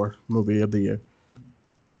number 4 movie of the year?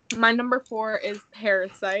 My number 4 is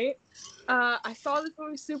Parasite. I saw this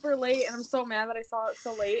movie super late, and I'm so mad that I saw it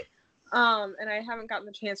so late. And I haven't gotten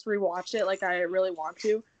the chance to rewatch it like I really want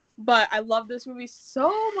to. But I love this movie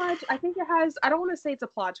so much. I think it has, I don't want to say it's a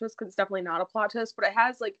plot twist because it's definitely not a plot twist, but it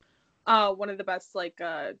has like one of the best like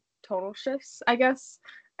tonal shifts, I guess,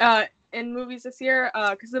 in movies this year.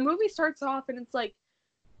 Because the movie starts off and it's like,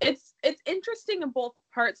 it's interesting in both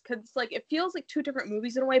parts because like it feels like two different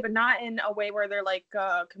movies in a way, but not in a way where they're like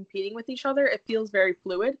competing with each other. It feels very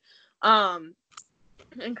fluid, and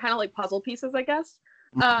kind of like puzzle pieces, I guess.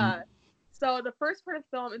 So the first part of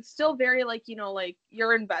the film, it's still very like, you know, like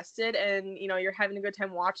you're invested and, you know, you're having a good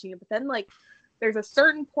time watching it. But then like there's a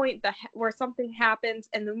certain point where something happens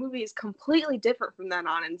and the movie is completely different from then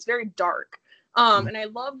on. And it's very dark. And I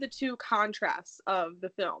love the two contrasts of the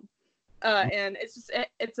film. And it's just,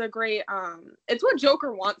 it's a great, it's what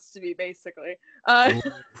Joker wants to be, basically.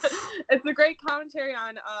 It's a great commentary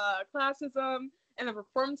on classism, and the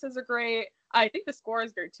performances are great. I think the score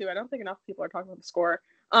is great too. I don't think enough people are talking about the score.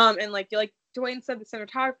 And like Dwayne said, the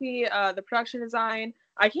cinematography, the production design.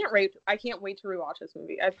 I can't wait to rewatch this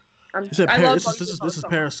movie. I love this is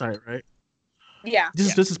Parasite, right? Yeah.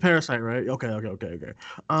 This is Parasite, right? Okay.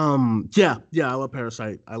 Yeah, I love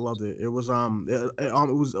Parasite. I loved it. It was it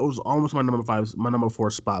was almost my number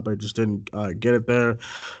 4 spot, but I just didn't get it there.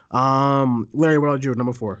 Larry, what about you?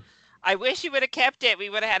 Number 4. I wish you would have kept it. We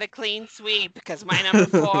would have had a clean sweep because my number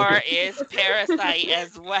 4 is Parasite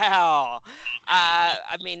as well.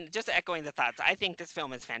 I mean, just echoing the thoughts, I think this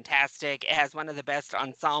film is fantastic. It has one of the best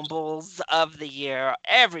ensembles of the year.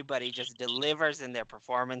 Everybody just delivers in their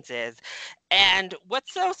performances. And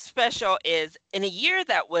what's so special is in a year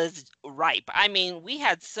that was ripe. I mean, we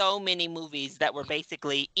had so many movies that were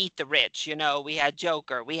basically eat the rich. You know, we had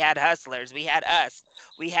Joker, we had Hustlers, we had Us,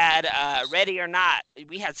 we had Ready or Not.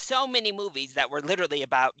 We had so many movies that were literally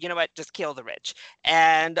about, you know what, just kill the rich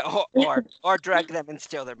and or drug them and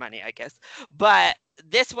steal their money, I guess. But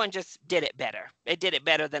this one just did it better. It did it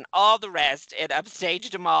better than all the rest. It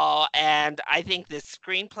upstaged them all, and I think this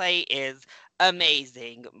screenplay is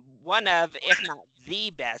amazing. One of, if not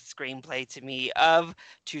the best screenplay to me of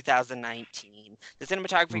 2019. The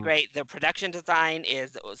cinematography great, the production design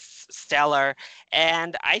is stellar,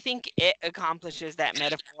 and I think it accomplishes that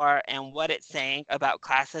metaphor and what it's saying about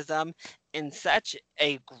classism in such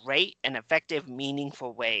a great and effective,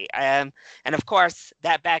 meaningful way. And of course,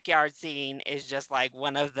 that backyard scene is just like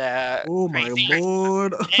one of the oh my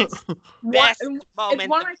lord, best moments. It's one of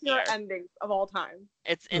my favorite endings of all time.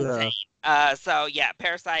 It's insane. So yeah,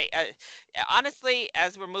 Parasite. Honestly,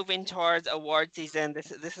 as we're moving towards award season,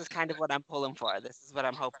 this is kind of what I'm pulling for. This is what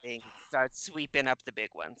I'm hoping starts sweeping up the big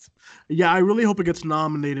ones. Yeah, I really hope it gets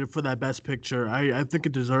nominated for that Best Picture. I think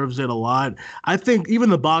it deserves it a lot. I think even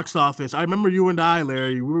the box office. I remember you and I,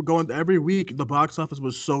 Larry. We were going every week. The box office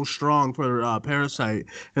was so strong for Parasite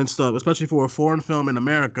and stuff, especially for a foreign film in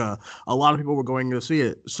America. A lot of people were going to see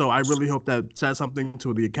it. So I really hope that says something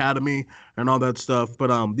to the Academy and all that stuff. But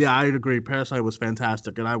yeah, I agree. Parasite was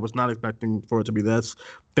fantastic, and I was not expecting for it to be this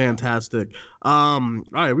fantastic. All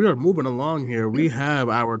right, we are moving along here. We have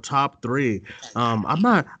our top 3.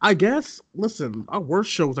 I guess, listen, our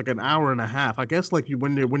worst show was like an hour and a half. I guess like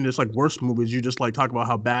when there's like worst movies, you just like talk about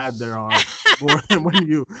how bad there are more than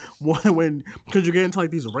when because you get into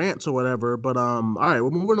like these rants or whatever. But all right, we're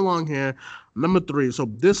moving along here. Number 3. So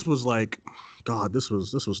this was like, God, this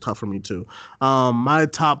was tough for me too. My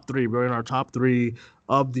top 3. We're in our top 3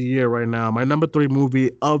 of the year right now. My number 3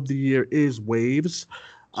 movie of the year is Waves.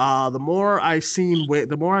 The more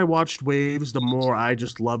the more I watched Waves, the more I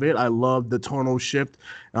just love it. I love the tonal shift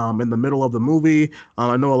in the middle of the movie.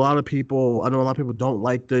 I know a lot of people don't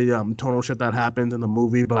like the tonal shift that happens in the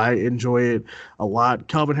movie, but I enjoy it a lot.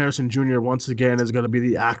 Calvin Harrison Jr. once again is going to be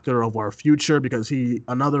the actor of our future because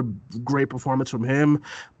another great performance from him,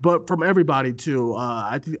 but from everybody too.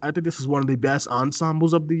 I think this is one of the best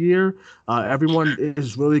ensembles of the year. Everyone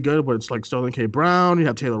is really good, but it's like Sterling K. Brown. You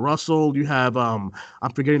have Taylor Russell. You have I'm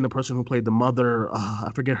forgetting the person who played the mother.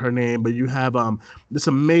 I forget her name, but you have this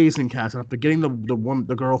amazing cast. And I'm forgetting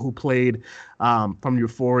the girl who played from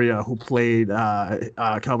Euphoria, who played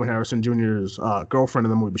Calvin Harrison Jr.'s girlfriend in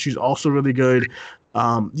the movie. But she's also really good.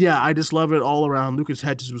 Yeah, I just love it all around. Lucas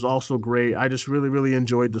Hedges was also great. I just really, really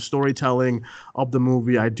enjoyed the storytelling of the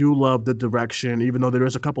movie. I do love the direction, even though there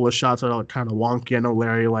is a couple of shots that are kind of wonky. I know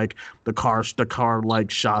Larry, like the car like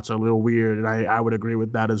shots are a little weird, and I would agree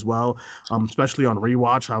with that as well. Especially on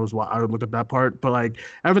rewatch, I would look at that part, but like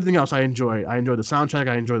everything else, I enjoy. I enjoy the soundtrack,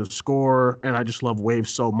 I enjoy the score, and I just love Waves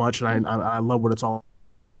so much, and I love what it's all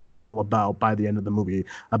about by the end of the movie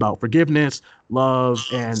about forgiveness, love,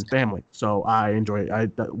 and family. So I enjoy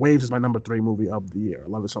it. Waves is my number 3 movie of the year. I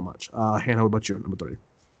love it so much. Hannah, what about you? Number 3.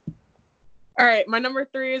 All right, my number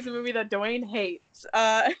 3 is a movie that Dwayne hates.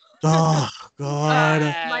 Oh God.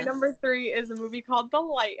 My number 3 is a movie called The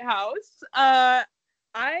Lighthouse. I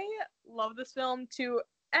love this film to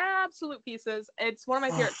absolute pieces. It's one of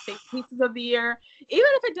my favorite think pieces of the year. Even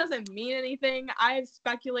if it doesn't mean anything, I've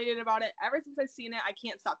speculated about it ever since I've seen it. I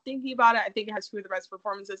can't stop thinking about it. I think it has 2 of the best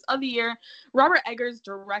performances of the year. Robert Eggers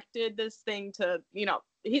directed this thing to,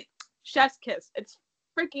 chef's kiss. It's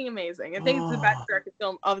freaking amazing. I think it's the best directed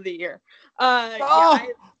film of the year.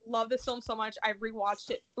 I love this film so much. I've rewatched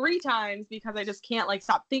it 3 times because I just can't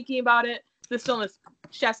stop thinking about it. This film is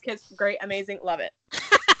chef's kiss, great, amazing, love it.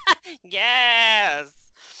 Yes.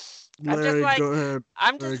 Larry, go ahead.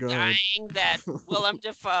 I'm just dying that Willem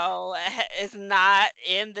Dafoe is not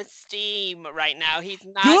in the steam right now. He's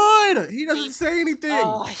not good. He doesn't say anything.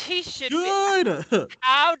 Oh, he should good. Be.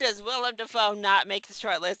 How does Willem Dafoe not make the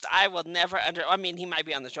short list? I will never I mean, he might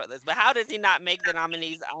be on the short list, but how does he not make the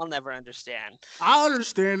nominees? I'll never understand. I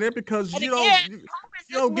understand it because you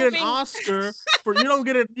don't get an Oscar for you don't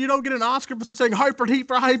get an Oscar for saying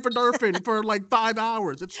hyperdurfin for like 5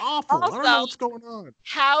 hours. It's awful. Also, I don't know what's going on.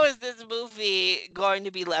 How is this movie going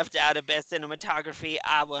to be left out of best cinematography?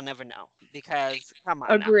 I will never know because come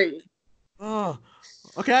on. Agree. Oh,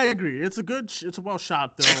 okay, I agree. It's a well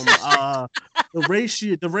shot film.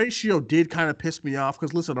 The ratio did kind of piss me off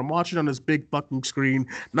because listen, I'm watching on this big fucking screen,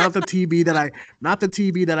 not the TV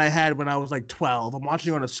that I had when I was like 12. I'm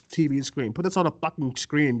watching on a TV screen. Put this on a fucking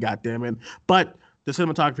screen, goddammit. But the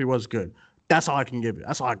cinematography was good. That's all I can give it.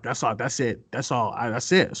 That's it. That's it. That's all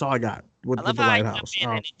I got with The Lighthouse.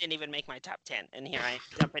 And it didn't even make my top 10, and here I am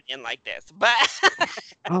jumping in like this. But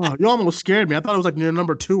you almost scared me. I thought it was like near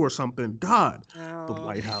number 2 or something. God, The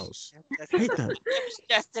Lighthouse. I hate that. It's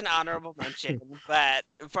just an honorable mention, but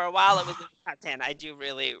for a while it was in the top 10. I do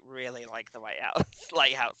really, really like The Lighthouse.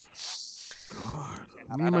 God,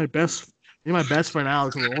 you're my best friend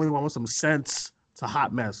Alex. The only one with some sense. It's a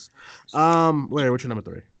hot mess. Larry, what's your number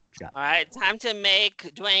 3? All right, time to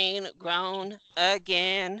make Dwayne groan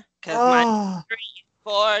again. Because my 3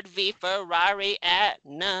 Ford v Ferrari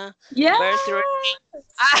Atna. Yeah.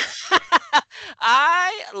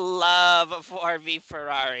 I love Ford v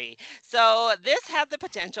Ferrari. So this had the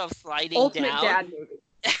potential of sliding Ultimate down dad movie.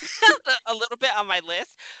 a little bit on my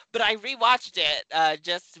list, but I rewatched it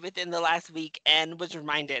just within the last week and was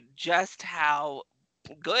reminded just how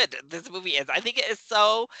good this movie is. I think it is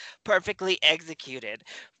so perfectly executed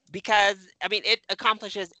because I mean it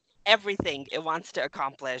accomplishes everything it wants to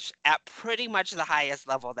accomplish at pretty much the highest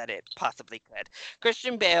level that it possibly could.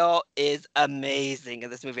 Christian Bale is amazing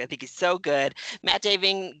in this movie. I think he's so good. Matt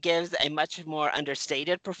Damon gives a much more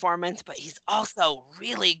understated performance, but he's also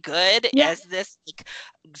really good as this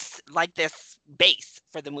like this base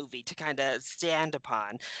for the movie to kind of stand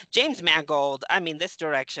upon. James Mangold, I mean, this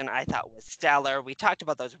direction I thought was stellar. We talked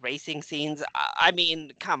about those racing scenes. I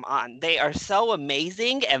mean, come on. They are so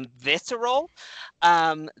amazing and visceral.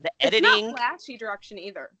 The editing. It's not flashy direction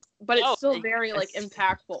either, but it's still very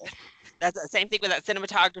impactful. That's the same thing with that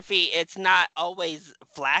cinematography. It's not always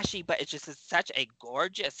flashy, but it's just such a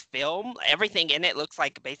gorgeous film. Everything in it looks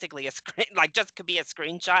like basically a screen, like just could be a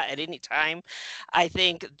screenshot at any time. I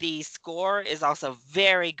think the score is also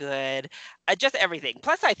very good. Just everything.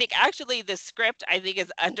 Plus, I think actually the script I think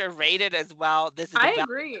is underrated as well. I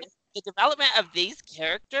agree. The development of these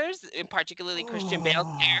characters, in particularly Christian Bale's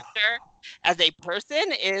character as a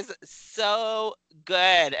person, is so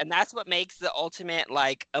good, and that's what makes the ultimate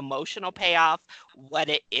like emotional payoff what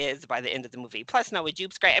it is by the end of the movie. Plus, Noah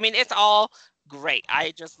Jupe's great. I mean, it's all great.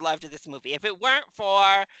 I just loved this movie. If it weren't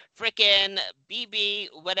for freaking BB,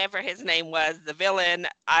 whatever his name was, the villain,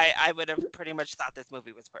 I would have pretty much thought this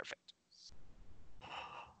movie was perfect.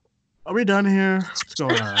 Are we done here? What's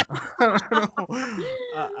going on?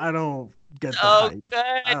 I don't get the hype.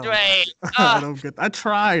 Good, right? I don't get. I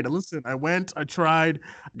tried. Listen, I tried,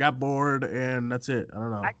 got bored, and that's it. I don't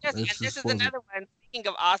know. This is another one. Speaking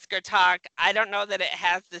of Oscar talk, I don't know that it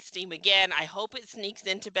has the steam again. I hope it sneaks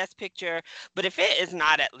into Best Picture, but if it is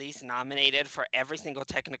not at least nominated for every single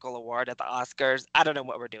technical award at the Oscars, I don't know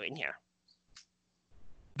what we're doing here.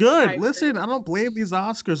 Good. Listen, I don't blame these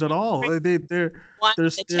Oscars at all. They're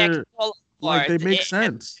like they make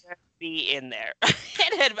sense. Be in there,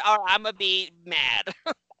 or I'm gonna be mad.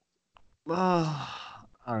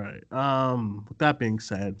 All right. With that being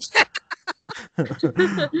said,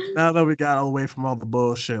 now that we got away from all the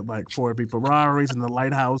bullshit like Ford v Ferraris and the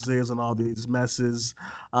lighthouses and all these messes,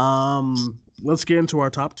 let's get into our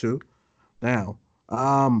top two now.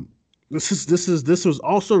 This was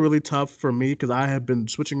also really tough for me because I have been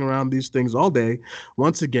switching around these things all day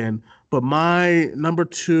once again. But my number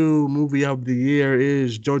 2 movie of the year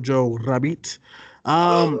is Jojo Rabbit.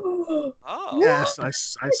 Yes, I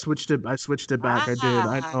switched it. I switched it back. I did.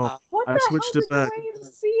 I know. What I switched it back. I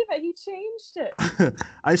didn't see that he changed it.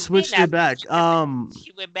 I switched it back.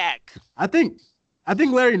 He went back. I think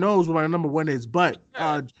Larry knows what my number 1 is, but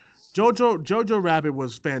Jojo Rabbit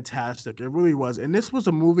was fantastic. It really was. And this was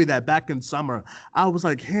a movie that back in summer, I was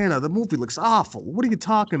like, Hannah, the movie looks awful. What are you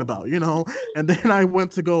talking about? You know? And then I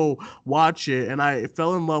went to go watch it and I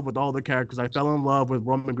fell in love with all the characters. I fell in love with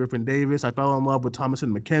Roman Griffin Davis. I fell in love with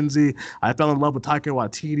Thomasin McKenzie. I fell in love with Taika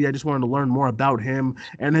Waititi. I just wanted to learn more about him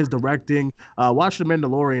and his directing. Watch The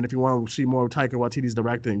Mandalorian if you want to see more of Taika Waititi's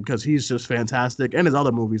directing because he's just fantastic. And his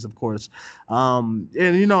other movies, of course. And,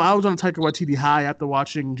 you know, I was on a Taika Waititi high after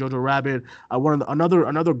watching Jojo Rabbit. I wanted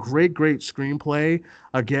another great screenplay.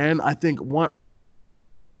 Again, I think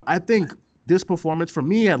this performance, for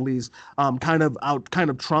me at least, kind of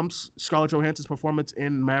trumps Scarlett Johansson's performance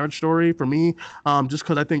in Marriage Story for me. Just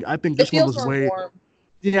because I think this one was way. Warm.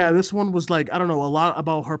 Yeah, this one was like, I don't know, a lot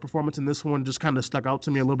about her performance in this one just kind of stuck out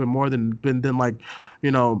to me a little bit more than like,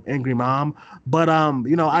 you know, Angry Mom. But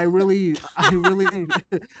you know, I really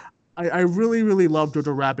I really love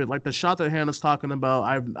Jojo Rabbit. Like the shot that Hannah's talking about,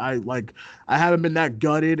 I haven't been that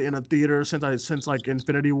gutted in a theater since like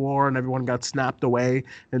Infinity War and everyone got snapped away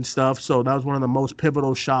and stuff. So that was one of the most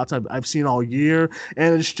pivotal shots I've seen all year.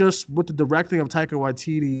 And it's just with the directing of Taika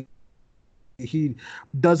Waititi, he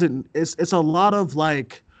doesn't. It's a lot of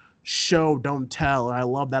like show don't tell, and I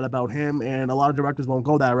love that about him. And a lot of directors won't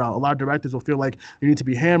go that route. A lot of directors will feel like you need to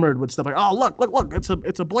be hammered with stuff like, oh look, it's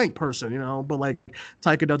a blank person, you know. But like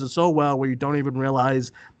Taika does it so well where you don't even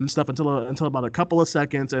realize and stuff until about a couple of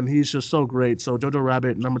seconds, and he's just so great. So Jojo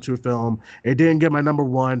Rabbit, number 2 film. It didn't get my number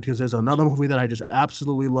 1 because there's another movie that I just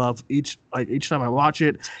absolutely love each time I watch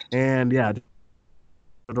it, and yeah,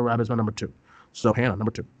 Jojo Rabbit's my number 2. So Hannah,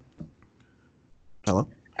 number 2. Hello.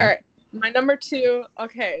 All right. My number 2,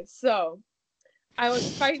 okay, so I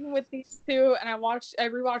was fighting with these two and I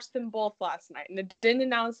rewatched them both last night, and it didn't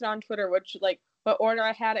announce it on Twitter what order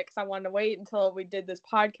I had it because I wanted to wait until we did this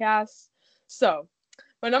podcast. So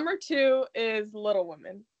my number 2 is Little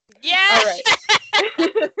Women. Yes. All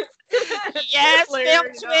right. Yes, Film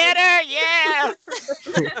Twitter. Yes.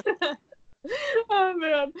 Oh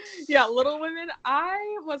man, yeah, Little Women.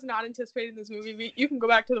 I was not anticipating this movie. You can go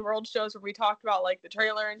back to the World shows where we talked about like the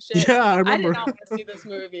trailer and shit. Yeah, I remember. I did not want to see this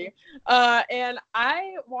movie. And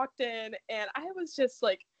I walked in and I was just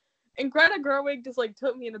like, and Greta Gerwig just like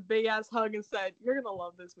took me in a big ass hug and said, "You're gonna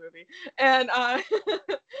love this movie." And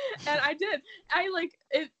and I did. I like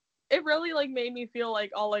it. It really like made me feel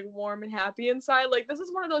like all like warm and happy inside. Like this is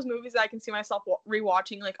one of those movies that I can see myself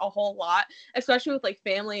rewatching like a whole lot, especially with like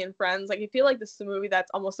family and friends. Like I feel like this is a movie that's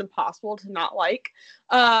almost impossible to not like.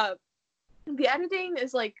 The editing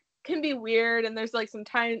is like can be weird, and there's like some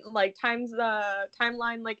timeline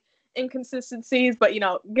like inconsistencies, but you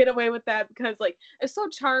know, get away with that because like it's so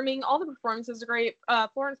charming. All the performances are great.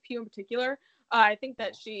 Florence Pugh in particular, I think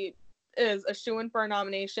that she is a shoo-in for a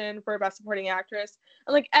nomination for Best Supporting Actress.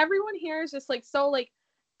 And like everyone here is just like so like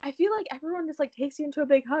I feel like everyone just like takes you into a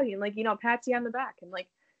big hug and like, you know, pats you on the back, and like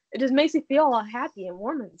it just makes you feel all happy and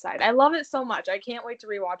warm inside. I love it so much. I can't wait to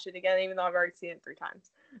rewatch it again, even though I've already seen it 3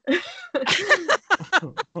 times.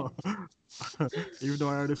 Even though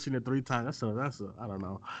I already seen it 3 times, that's a I don't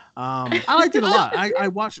know. I liked it a lot. I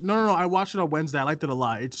watched it on Wednesday. I liked it a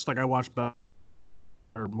lot. It's just like I watched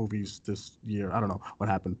movies this year. I don't know what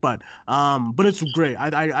happened, but it's great.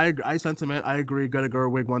 I sentiment. I agree. Greta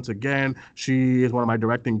Gerwig once again. She is one of my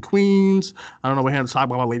directing queens. I don't know what Hannah's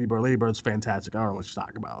talking about Lady Bird. Lady Bird's fantastic. I don't know what she's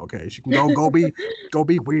talking about. Okay, she can go be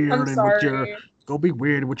I'm weird and with your sorry. go be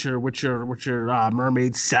weird with your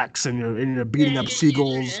mermaid sex and your beating up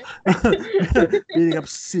seagulls, beating up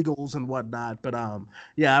seagulls and whatnot. But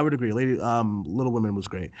yeah, I would agree. Little Women was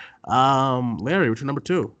great. Larry, what's your number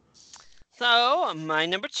two? So my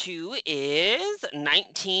number two is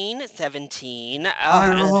 1917.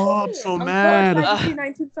 I'm so I'm so mad. excited to see Uh,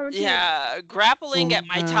 1917. yeah, So grappling at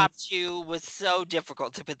my mad. top two was so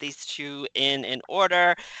difficult to put these two in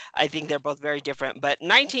order. I think they're both very different, but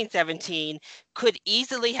 1917 could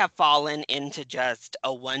easily have fallen into just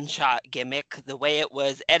a one-shot gimmick. The way it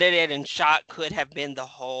was edited and shot could have been the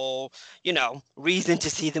whole, reason to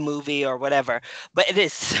see the movie or whatever. But it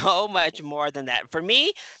is so much more than that. For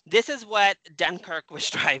me, this is what Dunkirk was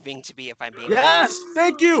striving to be, if I'm being honest. Yes,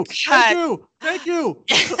 thank you, thank Because you, thank you.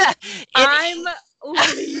 I'm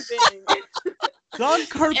leaving.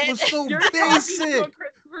 Dunkirk was so You're talking to a basic.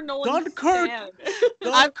 Christopher Nolan Dunkirk, fan.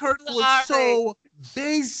 I'm Dunkirk was sorry. so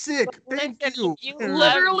basic. Listen, Thank you. if you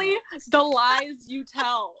love Literally, the lies you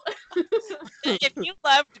tell. if you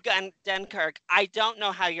loved Dunkirk, I don't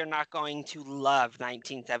know how you're not going to love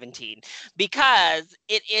 1917 because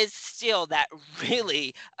it is still that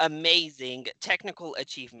really amazing technical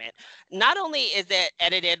achievement. Not only is it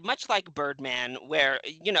edited much like Birdman, where,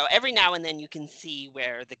 every now and then you can see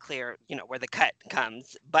where the clear, where the cut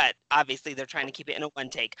comes, but obviously they're trying to keep it in a one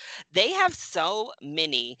take. They have so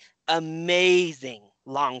many amazing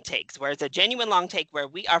long takes, where it's a genuine long take where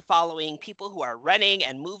we are following people who are running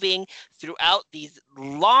and moving throughout these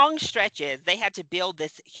long stretches. They had to build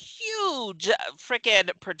this huge freaking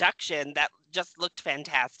production that just looked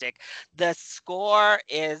fantastic. The score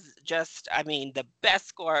is just, I mean, the best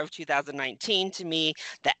score of 2019 to me.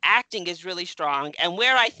 The acting is really strong. And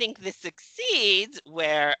where I think this succeeds,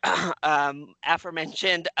 where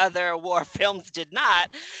aforementioned other war films did not,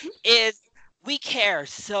 is we care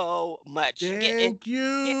so much. Thank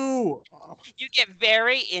you. You get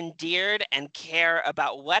very endeared and care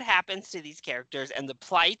about what happens to these characters and the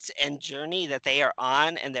plight and journey that they are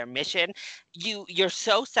on and their mission. You're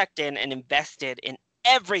so sucked in and invested in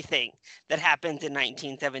everything that happens in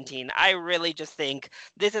 1917. I really just think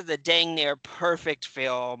this is a dang near perfect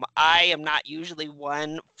film. I am not usually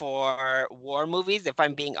one for war movies, if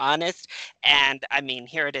I'm being honest. And I mean,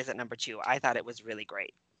 here it is at number two. I thought it was really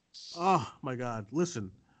great. Oh my God!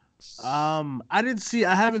 Listen, I haven't seen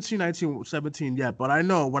 1917 yet, but I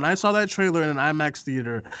know when I saw that trailer in an IMAX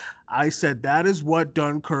theater, I said that is what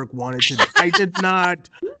Dunkirk wanted to do. I did not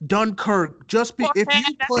Dunkirk just be if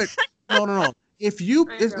you put no.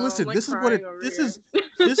 Listen, like this is what it crying over this here. is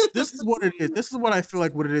this is what it is. This is what I feel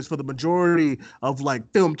like what it is for the majority of like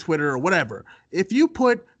film Twitter or whatever. If you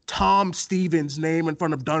put Tom Stevens' name in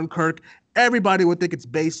front of Dunkirk, everybody would think it's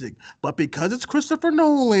basic. But because it's Christopher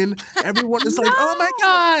Nolan, everyone is like, "Oh my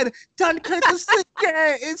God, Dunkirk is sick!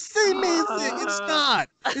 It's amazing!" It's not.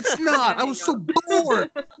 It's not. I was so bored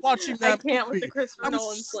watching I that can't with the movie. Christopher I Nolan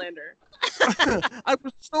was slander. I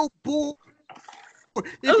was so bored.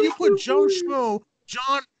 If you put Joe Schmo,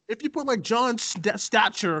 John, if you put like John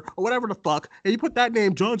Stature or whatever the fuck, and you put that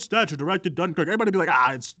name, John Stature directed Dunkirk, everybody be like,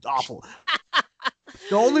 it's awful.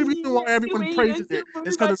 The only reason why You everyone made praises us it for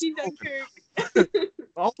is because it's watching Nolan. Dunkirk.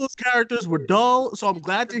 All those characters were dull, so I'm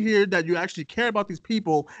glad to hear that you actually care about these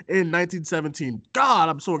people in 1917. God,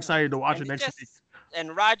 I'm so excited to watch And it it next just week.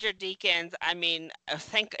 and Roger Deakins, I mean,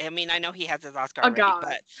 I know he has his Oscar A already, god.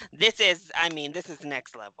 but this is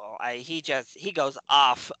next level. He goes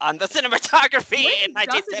off on the cinematography in When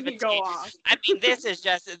doesn't he go 1917. off? I mean, this is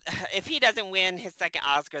just if he doesn't win his second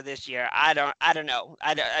Oscar this year, I don't know.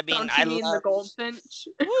 I mean, Don't I you mean the love. Goldfinch?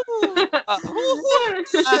 Woo, uh,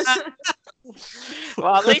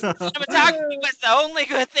 well, at least the cinematography was the only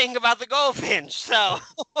good thing about the Goldfinch. So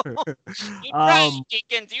you tried, um,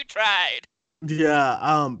 Deakins, you tried. yeah,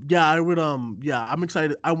 I'm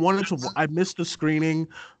excited. I missed the screening.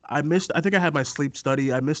 I think I had my sleep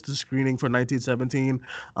study. I missed the screening for 1917.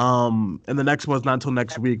 And the next one's not until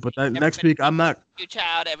next week. But that next Everybody week, I'm not. you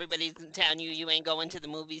child, everybody's telling you ain't going to the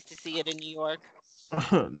movies to see it in New York.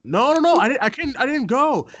 No. I didn't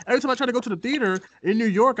go. Every time I tried to go to the theater in New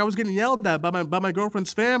York, I was getting yelled at by my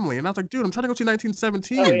girlfriend's family, and I was like, dude, I'm trying to go see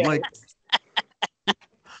 1917. Like,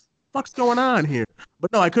 fuck's going on here?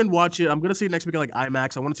 But no, I couldn't watch it. I'm gonna see it next week at like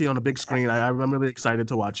IMAX. I want to see it on a big screen. I'm really excited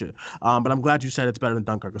to watch it. But I'm glad you said it's better than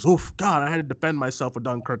Dunkirk. Cause oof, God, I had to defend myself with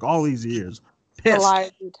Dunkirk all these years. The Pissed.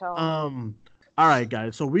 lies you tell. All right,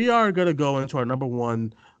 guys. So we are gonna go into our number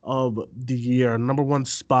one of the year. Number one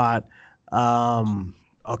spot.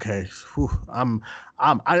 Okay. Whew,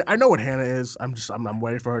 I know what Hannah is. I'm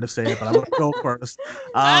waiting for her to say it, but I'm gonna go first.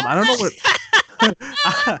 I don't know what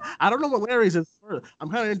I don't know what Larry's is. I'm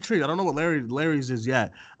kind of intrigued. I don't know what Larry's is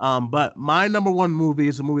yet. But my number one movie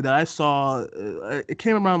is a movie that I saw. It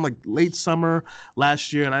came around like late summer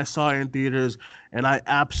last year, and I saw it in theaters, and I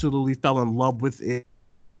absolutely fell in love with it.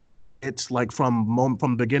 It's like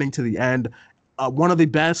from beginning to the end. One of the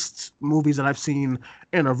best movies that I've seen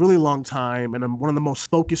in a really long time, and one of the most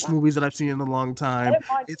focused movies that I've seen in a long I time. didn't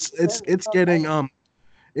watch It's it. it's it's getting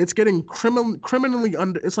it's getting criminally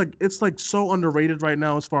under. It's like so underrated right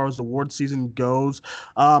now as far as award season goes.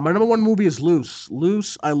 My number one movie is Loose.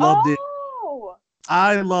 Loose, I loved it. Oh,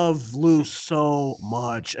 I love Loose so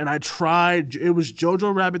much, and I tried. It was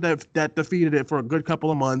Jojo Rabbit that defeated it for a good couple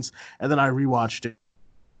of months, and then I rewatched it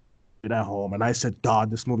at home, and I said, God,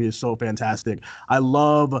 this movie is so fantastic. I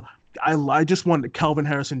love. I just want Kelvin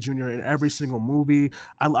Harrison Jr. in every single movie.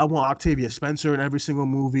 I want Octavia Spencer in every single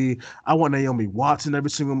movie. I want Naomi Watts in every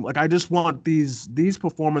single, like, I just want these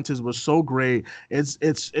performances were so great.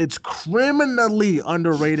 It's criminally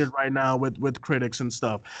underrated right now with critics and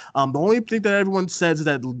stuff. The only thing that everyone says is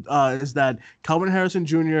that Kelvin Harrison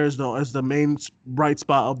Jr. is the main bright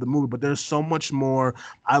spot of the movie, but there's so much more.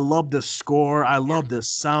 I love the score. I love the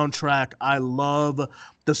soundtrack. I love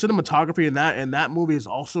the cinematography in that movie is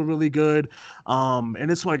also really good.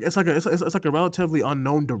 And it's like a relatively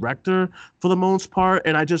unknown director for the most part.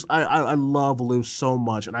 And I love Loose so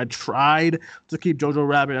much. And I tried to keep Jojo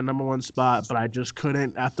Rabbit at number one spot, but I just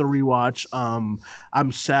couldn't after rewatch.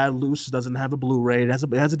 I'm sad Loose doesn't have a Blu-ray. It has a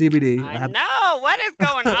DVD. I know. What is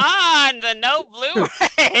going on? The no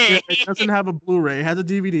Yeah, Blu-ray. it doesn't have a Blu-ray. It has a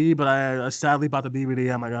DVD, but I sadly bought the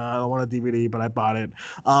DVD. I'm like, I don't want a DVD, but I bought it.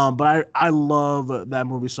 But I love that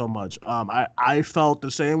movie so much. I felt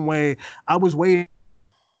the same way. I was waiting,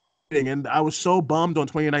 and I was so bummed on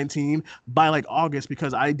 2019 by like August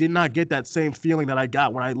because I did not get that same feeling that I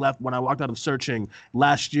got when I walked out of Searching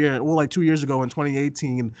last year, well, like 2 years ago in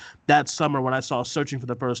 2018, that summer when I saw Searching for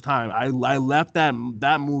the first time. I left that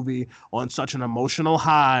movie on such an emotional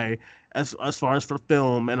high as far as for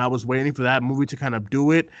film, and I was waiting for that movie to kind of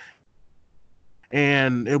do it,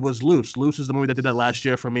 and it was Loose. Loose is the movie that did that last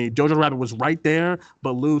year for me. Jojo Rabbit was right there,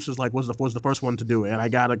 but Loose was the first one to do it, and I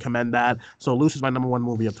gotta commend that. So Loose is my number one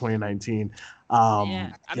movie of 2019. Yeah, I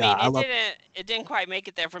Yeah, mean, I love. it didn't quite make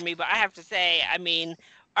it there for me, but I have to say, I mean,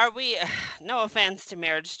 are we no offense to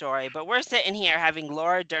Marriage Story, but we're sitting here having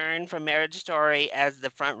Laura Dern from Marriage Story as the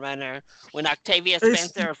front runner when Octavia It's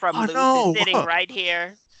Spencer from I Loose is know. sitting right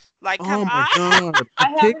here. Like, come Oh my on. God, I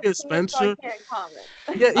haven't Octavia seen it, so I Spencer. can't comment.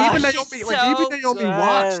 Yeah, Oh, even she's Naomi, like even so Naomi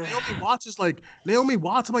Watts. good. Naomi Watts is like Naomi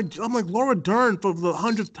Watts. I'm like Laura Dern for the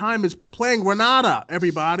hundredth time is playing Renata.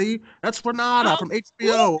 Everybody, that's Renata Oh, from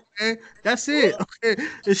HBO. Okay, that's it. Okay,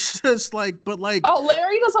 it's just like, but like Oh,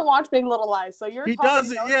 Larry doesn't watch Big Little Lies, so you're he talking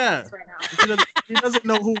doesn't. no Yeah, sense right now. he doesn't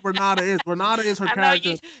know who Renata is. Renata is her I know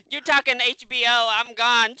you character. you're talking HBO. I'm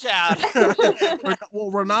gone, child.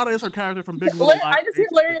 Well, Renata is her character from Big Little Larry, Lies I just on hear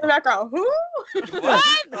Larry in the HBO. background. Who? Yeah. What?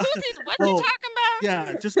 What's he Well, talking yeah,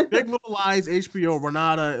 about? just Big Little Lies, HBO,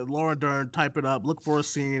 Renata, Laura Dern. Type it up. Look for a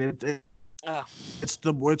scene. Oh, It's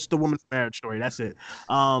the woman's marriage story. That's it.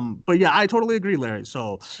 But yeah, I totally agree, Larry.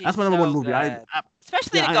 So she's that's my number one so movie. good.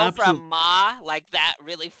 Especially Yeah, to I go absolutely. from Ma, like that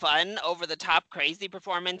really fun, over the top, crazy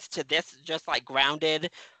performance to this just like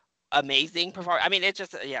grounded, amazing performance. I mean, it's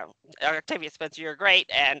just, yeah, Octavia Spencer, you're great.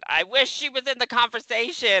 And I wish she was in the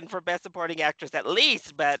conversation for Best Supporting Actress at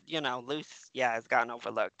least, but, Luce, yeah, has gotten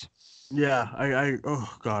overlooked. Yeah,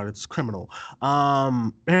 oh God, it's criminal.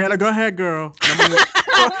 Hannah, go ahead, girl. Number one.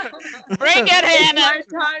 Bring it, It's Hannah. my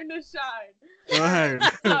time to shine. Go All right,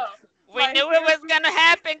 ahead. so We my knew it favorite was going to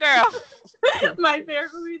happen, girl. my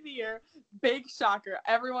favorite movie of the year, big shocker.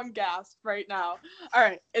 Everyone gasped right now. All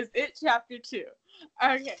right, is It Chapter 2.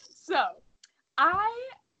 Okay, so I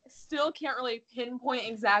still can't really pinpoint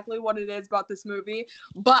exactly what it is about this movie,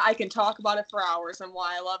 but I can talk about it for hours and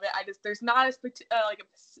why I love it. There's not a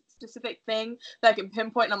specific thing that I can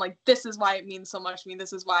pinpoint, and I'm like, this is why it means so much to me.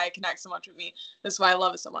 This is why it connects so much with me. This is why I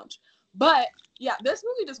love it so much. But yeah, this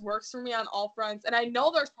movie just works for me on all fronts, and I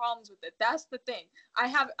know there's problems with it. That's the thing.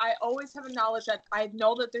 I always have acknowledged that I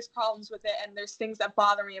know that there's problems with it, and there's things that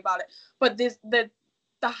bother me about it. But the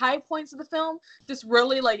high points of the film just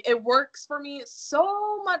really, like, it works for me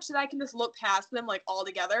so much that I can just look past them like all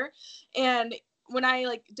together. And when I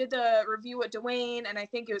like did the review with Dwayne and I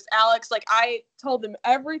think it was Alex, like I told them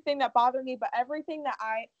everything that bothered me, but everything that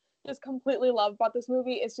I just completely love about this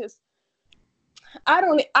movie is just I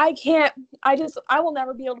will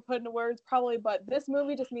never be able to put into words probably, but this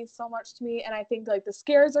movie just means so much to me. And I think like the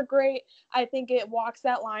scares are great. I think it walks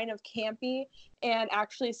that line of campy and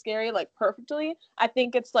actually scary like perfectly. I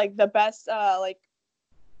think it's like the best,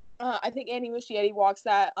 I think Andy Muschietti walks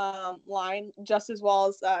that line just as well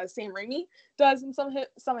as Sam Raimi does in some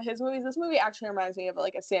of his movies. This movie actually reminds me of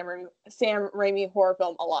like a Sam Raimi horror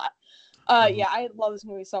film a lot. Yeah, I love this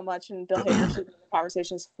movie so much, and Bill Hader should be in the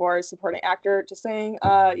conversations for supporting actor. Just saying,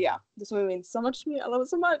 yeah, this movie means so much to me. I love it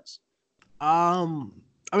so much.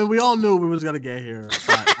 I mean, we all knew we was gonna get here.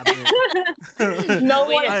 But, no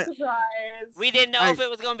one's surprised. We didn't know if it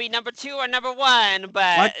was gonna be number 2 or number 1,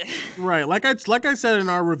 but like I said in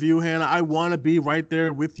our review, Hannah, I want to be right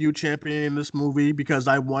there with you championing this movie because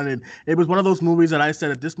it was one of those movies that I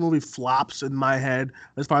said if this movie flops in my head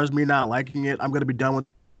as far as me not liking it, I'm gonna be done with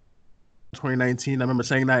 2019. I remember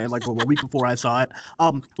saying that in like a week before I saw it.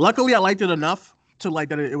 Luckily I liked it enough to like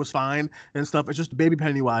that it was fine and stuff. It's just Baby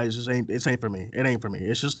Pennywise ain't for me. It ain't for me.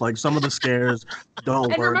 It's just like some of the scares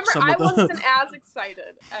don't and work. Remember, I wasn't as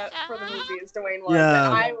excited for the movie as Dwayne was. Yeah.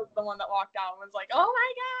 And I was the one that walked out and was like, oh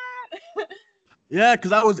my God. Yeah,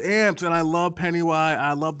 because I was amped and I love Pennywise.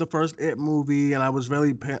 I love the first It movie and I was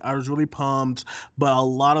really pumped. But a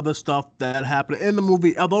lot of the stuff that happened in the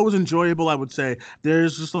movie, although it was enjoyable, I would say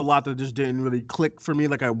there's just a lot that just didn't really click for me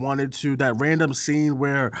like I wanted to. That random scene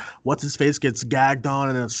where what's his face gets gagged on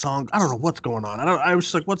in a song. I don't know what's going on. I was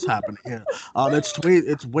just like, what's happening here?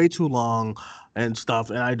 It's way too long and stuff,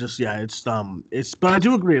 and I just but I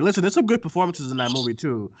do agree. Listen, there's some good performances in that movie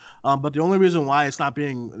too. But the only reason why it's not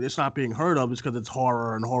being heard of is because it's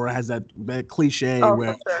horror, and horror has that cliche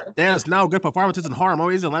where there's no good performances in horror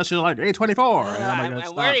movies unless you're like A24.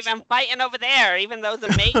 And we're even fighting over there, even those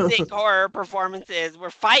amazing horror performances. We're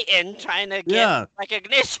fighting trying to get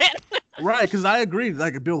recognition. Right, because I agree.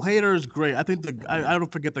 Like Bill Hader is great. I think I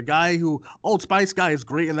don't forget the guy who Old Spice guy is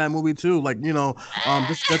great in that movie too. Like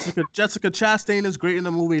just Jessica Chastain is great in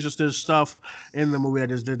the movie. It's just there's stuff in the movie that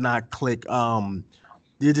just did not click.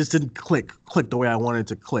 It just didn't click the way I wanted it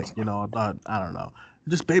to click. I don't know.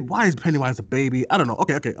 Just babe, why is Pennywise a baby? I don't know.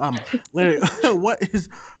 Okay.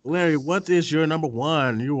 Larry, what is your number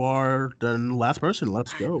 1? You are the last person.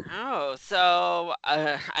 Let's go. Oh, so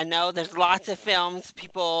I know there's lots of films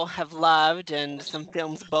people have loved, and some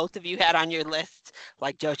films both of you had on your list,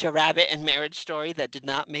 like Jojo Rabbit and Marriage Story, that did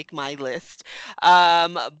not make my list.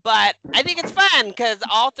 But I think it's fun because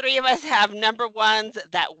all 3 of us have number 1s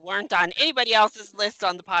that weren't on anybody else's list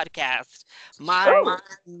on the podcast.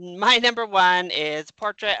 My number 1 is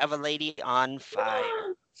Portrait of a Lady on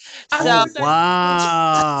Fire. So,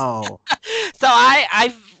 wow. So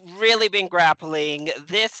I've really been grappling.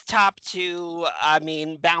 This top 2, I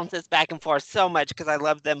mean, bounces back and forth so much because I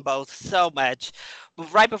love them both so much.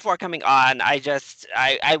 But right before coming on,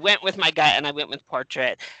 I went with my gut and I went with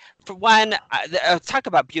Portrait. For one, talk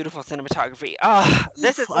about beautiful cinematography. Oh,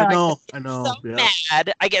 this is I know. So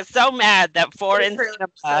mad. I get so mad that foreign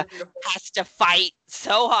cinema has to fight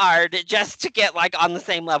so hard just to get like on the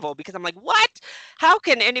same level, because I'm like, what? How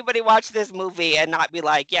can anybody watch this movie and not be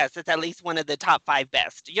like, yes, it's at least one of the top 5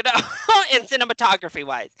 best, in cinematography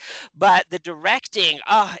wise. But the directing,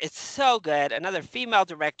 it's so good. Another female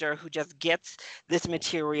director who just gets this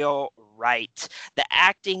material right. The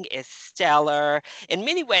acting is stellar. In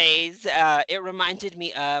many ways, it reminded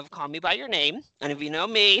me of Call Me by Your Name. And if you know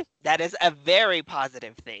me, that is a very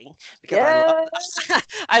positive thing, because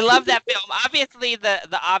I love that film. Obviously,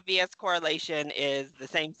 the obvious correlation is the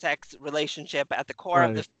same-sex relationship at the core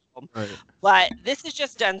of the film. Right. But this is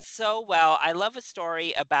just done so well. I love a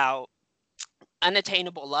story about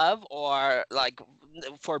unattainable love, or like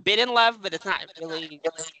forbidden love, but it's not really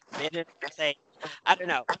forbidden per se. I don't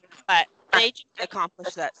know. But they just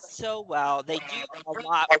accomplish that so well. They do a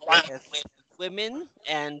lot with women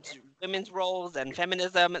and women's roles and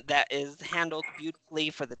feminism that is handled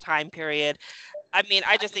beautifully for the time period. I mean,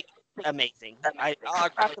 I just think it's amazing.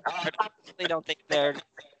 Across the board, I really don't think there's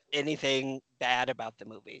anything bad about the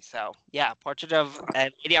movie. So yeah, Portrait of a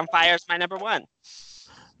Lady on Fire is my number 1.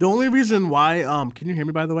 The only reason why, can you hear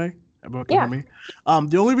me by the way? Everyone can hear me?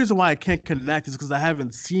 The only reason why I can't connect is because I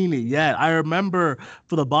haven't seen it yet. I remember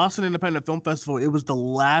for the Boston Independent Film Festival, it was the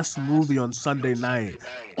last movie on Sunday night.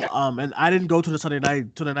 And I didn't go to the Sunday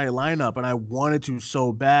night lineup, and I wanted to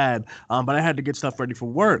so bad. But I had to get stuff ready for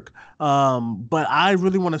work. But I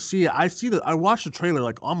really want to see it. I watch the trailer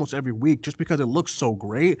like almost every week just because it looks so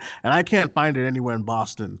great, and I can't find it anywhere in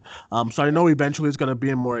Boston. So I know eventually it's gonna be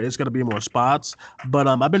in more spots. But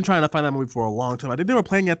I've been trying to find that movie for a long time. I think they were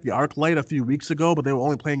playing at the Arc Arc Light a few weeks ago, but they were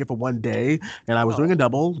only playing it for one day, and I was doing a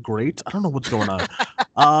double. Great. I don't know what's going on.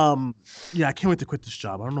 Yeah, I can't wait to quit this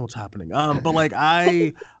job. I don't know what's happening. But like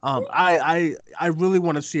I really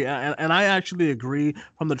want to see it, and I actually agree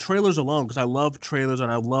from the trailers alone because I love trailers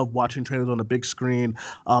and I love watching trailers on the big screen.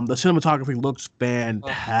 The cinematography looks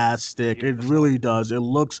fantastic. It really does. It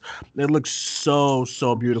looks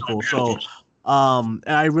so beautiful. So, and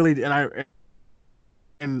I really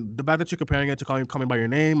and the fact that you're comparing it to Call Me by Your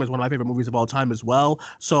Name is one of my favorite movies of all time as well.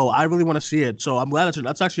 So I really want to see it. So I'm glad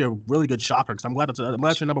that's actually a really good shocker because I'm glad it's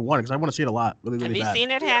number one because I want to see it a lot. Really, really bad. Have you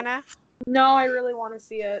seen it, Hannah? No, I really want to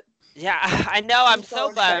see it. Yeah, I know. I'm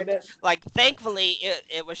so bummed. excited. Like, thankfully,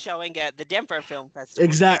 it was showing at the Denver Film Festival.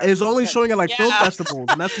 Exactly. It's only showing at like film Yeah. festivals,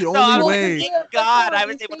 and that's the So only I was way. like, thank God I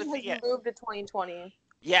was able to Releasing see has it. moved to 2020.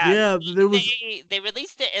 Yeah, Yeah, there was. they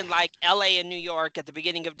released it in like LA and New York at the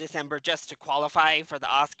beginning of December just to qualify for the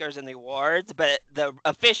Oscars and the awards, but the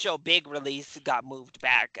official big release got moved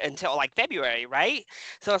back until like February, right?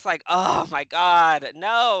 So it's like, oh my God,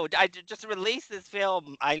 no, I just released this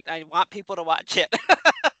film. I want people to watch it.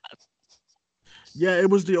 Yeah,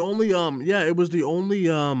 it was the only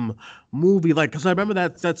movie like because I remember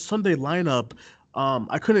that Sunday lineup.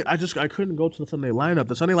 I couldn't go to the Sunday lineup.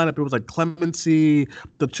 The Sunday lineup it was like Clemency,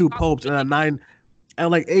 the Two Popes, and at 9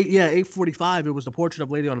 at like 8:45 it was the Portrait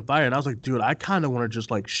of Lady on Fire, and I was like, dude, I kind of want to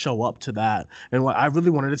just like show up to that, and I really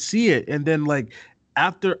wanted to see it, and then like.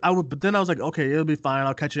 But then I was like, okay, it'll be fine.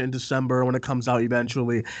 I'll catch it in December when it comes out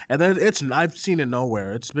eventually. And then I've seen it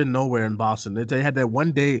nowhere. It's been nowhere in Boston. They had that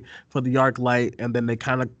one date for the Arc Light, and then they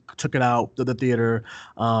kind of took it out to the theater.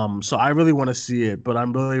 So I really want to see it, but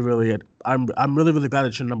I'm really, really glad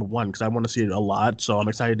it's your number one because I want to see it a lot. So I'm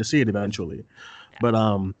excited to see it eventually. But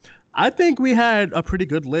I think we had a pretty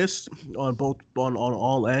good list on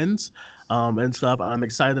all ends. And stuff. I'm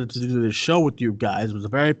excited to do this show with you guys. It was a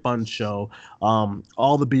very fun show.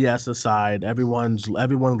 All the BS aside, everyone's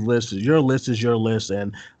list is your list, and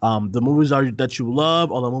the movies that you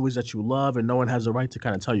love, all the movies that you love, and no one has the right to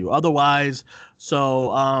kind of tell you otherwise.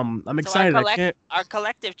 So I'm excited. Our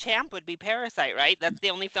collective champ would be Parasite, right? That's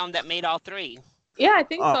the only film that made all three. Yeah, I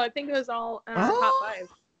think so. I think it was all in our top 5.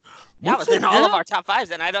 Yeah, it was in all of our top 5s,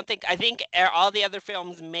 and I think all the other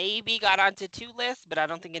films maybe got onto 2 lists, but I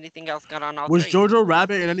don't think anything else got on all 3. Was Jojo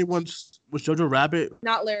Rabbit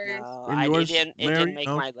Not Larry. No, in yours? it didn't make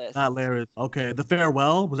my list. Not Larry. Okay, The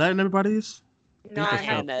Farewell, was that in everybody's? No, I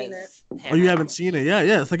haven't seen it. Oh, you haven't seen it?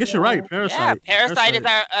 Yeah. So I guess you're right. Parasite. Yeah, Parasite is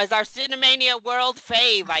our Cinemania world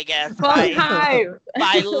fave, I guess. By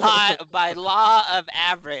law of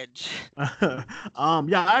average. Yeah,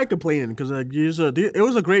 I ain't complaining because it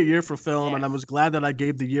was a great year for film, and I was glad that I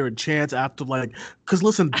gave the year a chance after because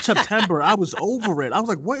listen, September I was over it. I was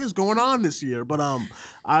like, what is going on this year? But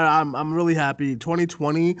I'm really happy.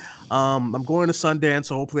 2020. I'm going to Sundance,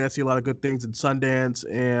 so hopefully I see a lot of good things in Sundance,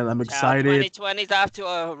 and I'm excited. 2020's off to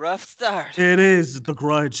a rough start. It is The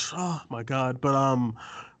Grudge. Oh my God. But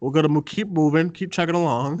we're gonna keep moving, keep checking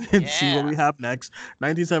along, and see what we have next.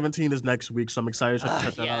 1917 is next week, so I'm excited to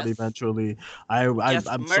check that out eventually. I'm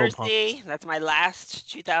so pumped. That's my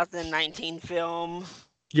last 2019 film.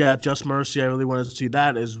 Yeah, Just Mercy. I really wanted to see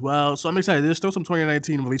that as well. So I'm excited. There's still some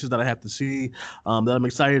 2019 releases that I have to see that I'm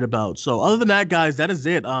excited about. So other than that, guys, that is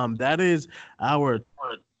it. That is our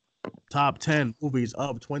top 10 movies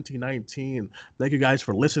of 2019. Thank you guys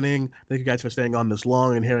for listening. Thank you guys for staying on this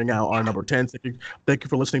long and hearing out our number 10s. Thank you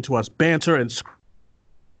for listening to us banter and scream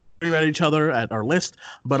at each other at our list.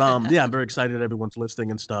 But yeah, I'm very excited everyone's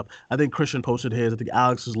listing and stuff. I think Christian posted his. I think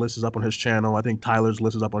Alex's list is up on his channel. I think Tyler's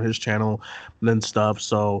list is up on his channel and stuff.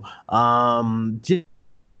 So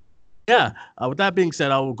yeah. With that being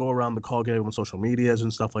said, I will go around the call, get everyone social medias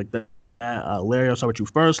and stuff like that. Larry, I'll start with you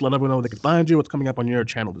first. Let everyone know where they can find you. What's coming up on your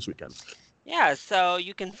channel this weekend? Yeah, so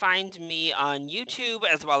you can find me on YouTube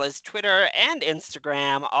as well as Twitter and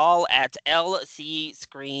Instagram, all at LC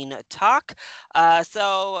Screen Talk.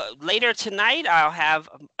 So later tonight, I'll have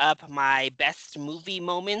up my best movie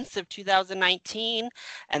moments of 2019.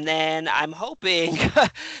 And then I'm hoping,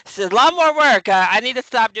 it's a lot more work. I need to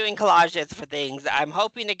stop doing collages for things. I'm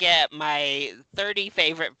hoping to get my 30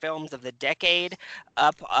 favorite films of the decade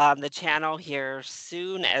up on the channel here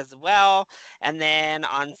soon as well. And then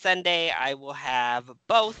on Sunday, I will have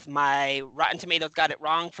both my Rotten Tomatoes Got It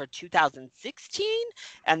Wrong for 2016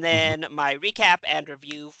 and then my recap and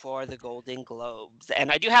review for the Golden Globes. And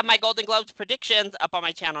I do have my Golden Globes predictions up on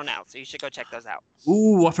my channel now, so you should go check those out.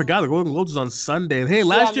 Ooh, I forgot. The Golden Globes is on Sunday. Hey,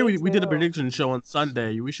 last year we did a prediction show on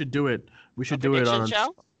Sunday. We should do it. We should do it on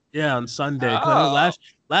show? Yeah, on Sunday. 'Cause I know Oh,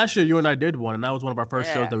 last year you and I did one, and that was one of our first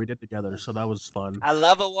shows yeah. that we did together. So that was fun. I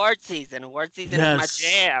love award season. Award season is my Yes,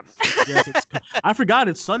 jam. yes. I forgot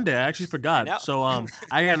it's Sunday. I actually I forgot. know. So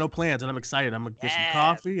I got no plans, and I'm excited. I'm gonna get some Yes.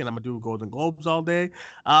 coffee, and I'm gonna do Golden Globes all day.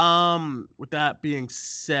 With that being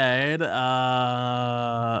said,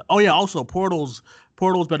 oh yeah. Also, Portals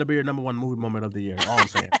better be your number one movie moment of the year. All I'm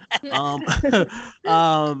saying.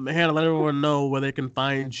 Um, Hannah, let everyone know where they can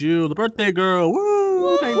find you. The birthday girl. Woo,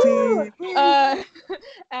 Woo! 19. Woo.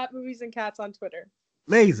 At Movies and Cats on Twitter.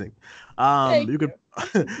 Amazing. Thank You you. can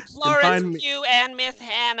Florence find me. Pugh and Miss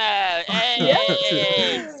Hannah. Hey,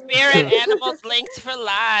 Yes. spirit animals linked for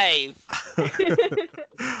life.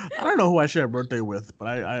 I don't know who I share a birthday with, but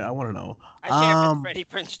I want to know. I share it with Freddie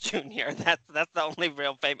Prinze Jr. That's the only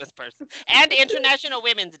real famous person. And International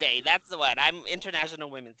Women's Day. That's the one. I'm International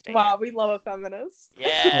Women's Day. Wow, we love a feminist.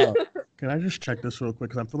 Yeah. Can I just check this real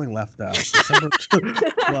quick because I'm feeling left out. December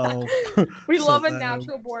 12. We love a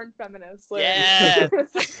natural born feminist. Like. Yes.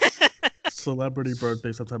 Celebrity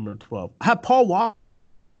birthday September 12th. I have Paul Walker,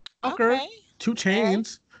 Okay. 2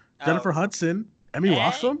 Chains, Jennifer Oh. Hudson, Emmy Hey.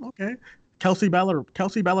 Rossum. Okay, Kelsey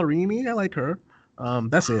Ballerini. I like her.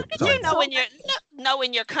 That's it. Did Sorry. you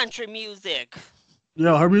knowing your country music?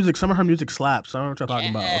 Yo, some of her music slaps. I don't know what you're talking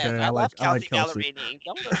about. Yes, Okay, I love I like Kelsey Kelsey. Ballerini.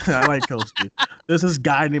 Don't I like Kelsey. There's this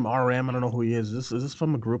guy named RM. I don't know who he is. Is this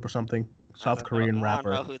from a group or something? South Korean I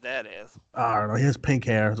rapper. don't know who that is. I don't know. He has pink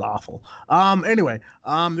hair. It's awful. Anyway,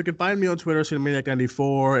 you can find me on Twitter,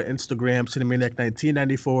 Cinemaniac94, Instagram,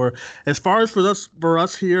 Cinemaniac1994. As far as for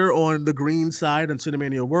us here on the green side on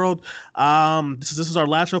Cinemania World, this is our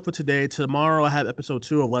last show for today. Tomorrow I have episode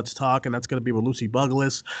 2 of Let's Talk, and that's gonna be with Lucy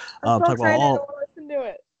Buglis. I'm so Talk excited. about all. I want to listen to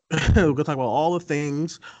it. We're gonna talk about all the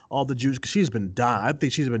things, all the juice. 'Cause she's been dying. I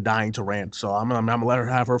think she's been dying to rant. So I'm gonna let her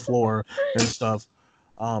have her floor and stuff.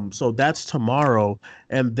 So that's tomorrow,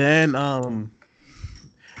 and then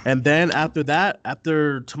after that,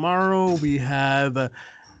 after tomorrow, we have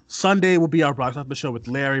Sunday will be our box office show with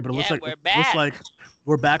Larry. But it Yeah, we're back. looks like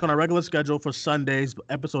we're back on our regular schedule for Sundays,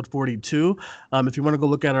 episode 42. If you want to go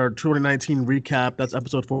look at our 2019 recap, that's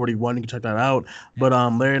episode 41. You can check that out. But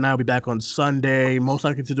Larry and I will be back on Sunday, most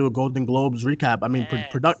likely to do a Golden Globes recap. I mean,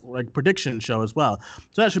 Yes. prediction show as well.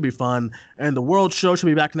 So that should be fun. And the World Show should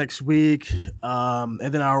be back next week. And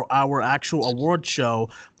then our actual award show,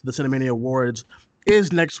 the Cinemania Awards,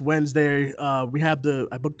 is next Wednesday. I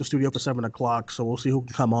booked the studio for 7:00, so we'll see who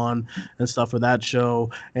can come on and stuff for that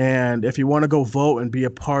show. And if you want to go vote and be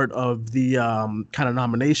a part of the kind of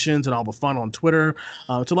nominations and all the fun on Twitter,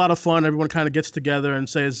 it's a lot of fun. Everyone kind of gets together and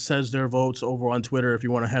says their votes over on Twitter. If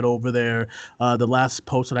you want to head over there, the last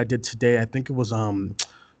post that I did today, I think it was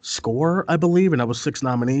Score, I believe, and that was 6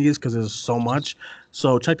 nominees because there's so much.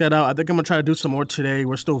 So check that out. I think I'm gonna try to do some more today.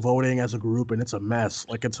 We're still voting as a group, and it's a mess.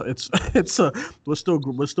 Like we're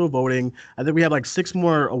still voting. I think we have like 6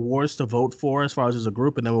 more awards to vote for as far as a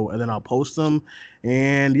group, and then I'll post them.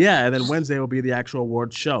 And yeah, and then Wednesday will be the actual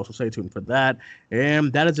awards show. So stay tuned for that.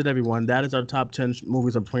 And that is it, everyone. That is our top 10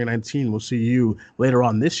 movies of 2019. We'll see you later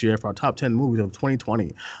on this year for our top 10 movies of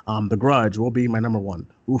 2020. The Grudge will be my number 1.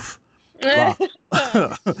 Oof. It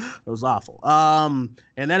was awful.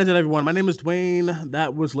 And that is it, everyone. My name is Dwayne.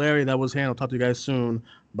 That was Larry. That was Han. I'll talk to you guys soon.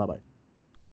 Bye bye.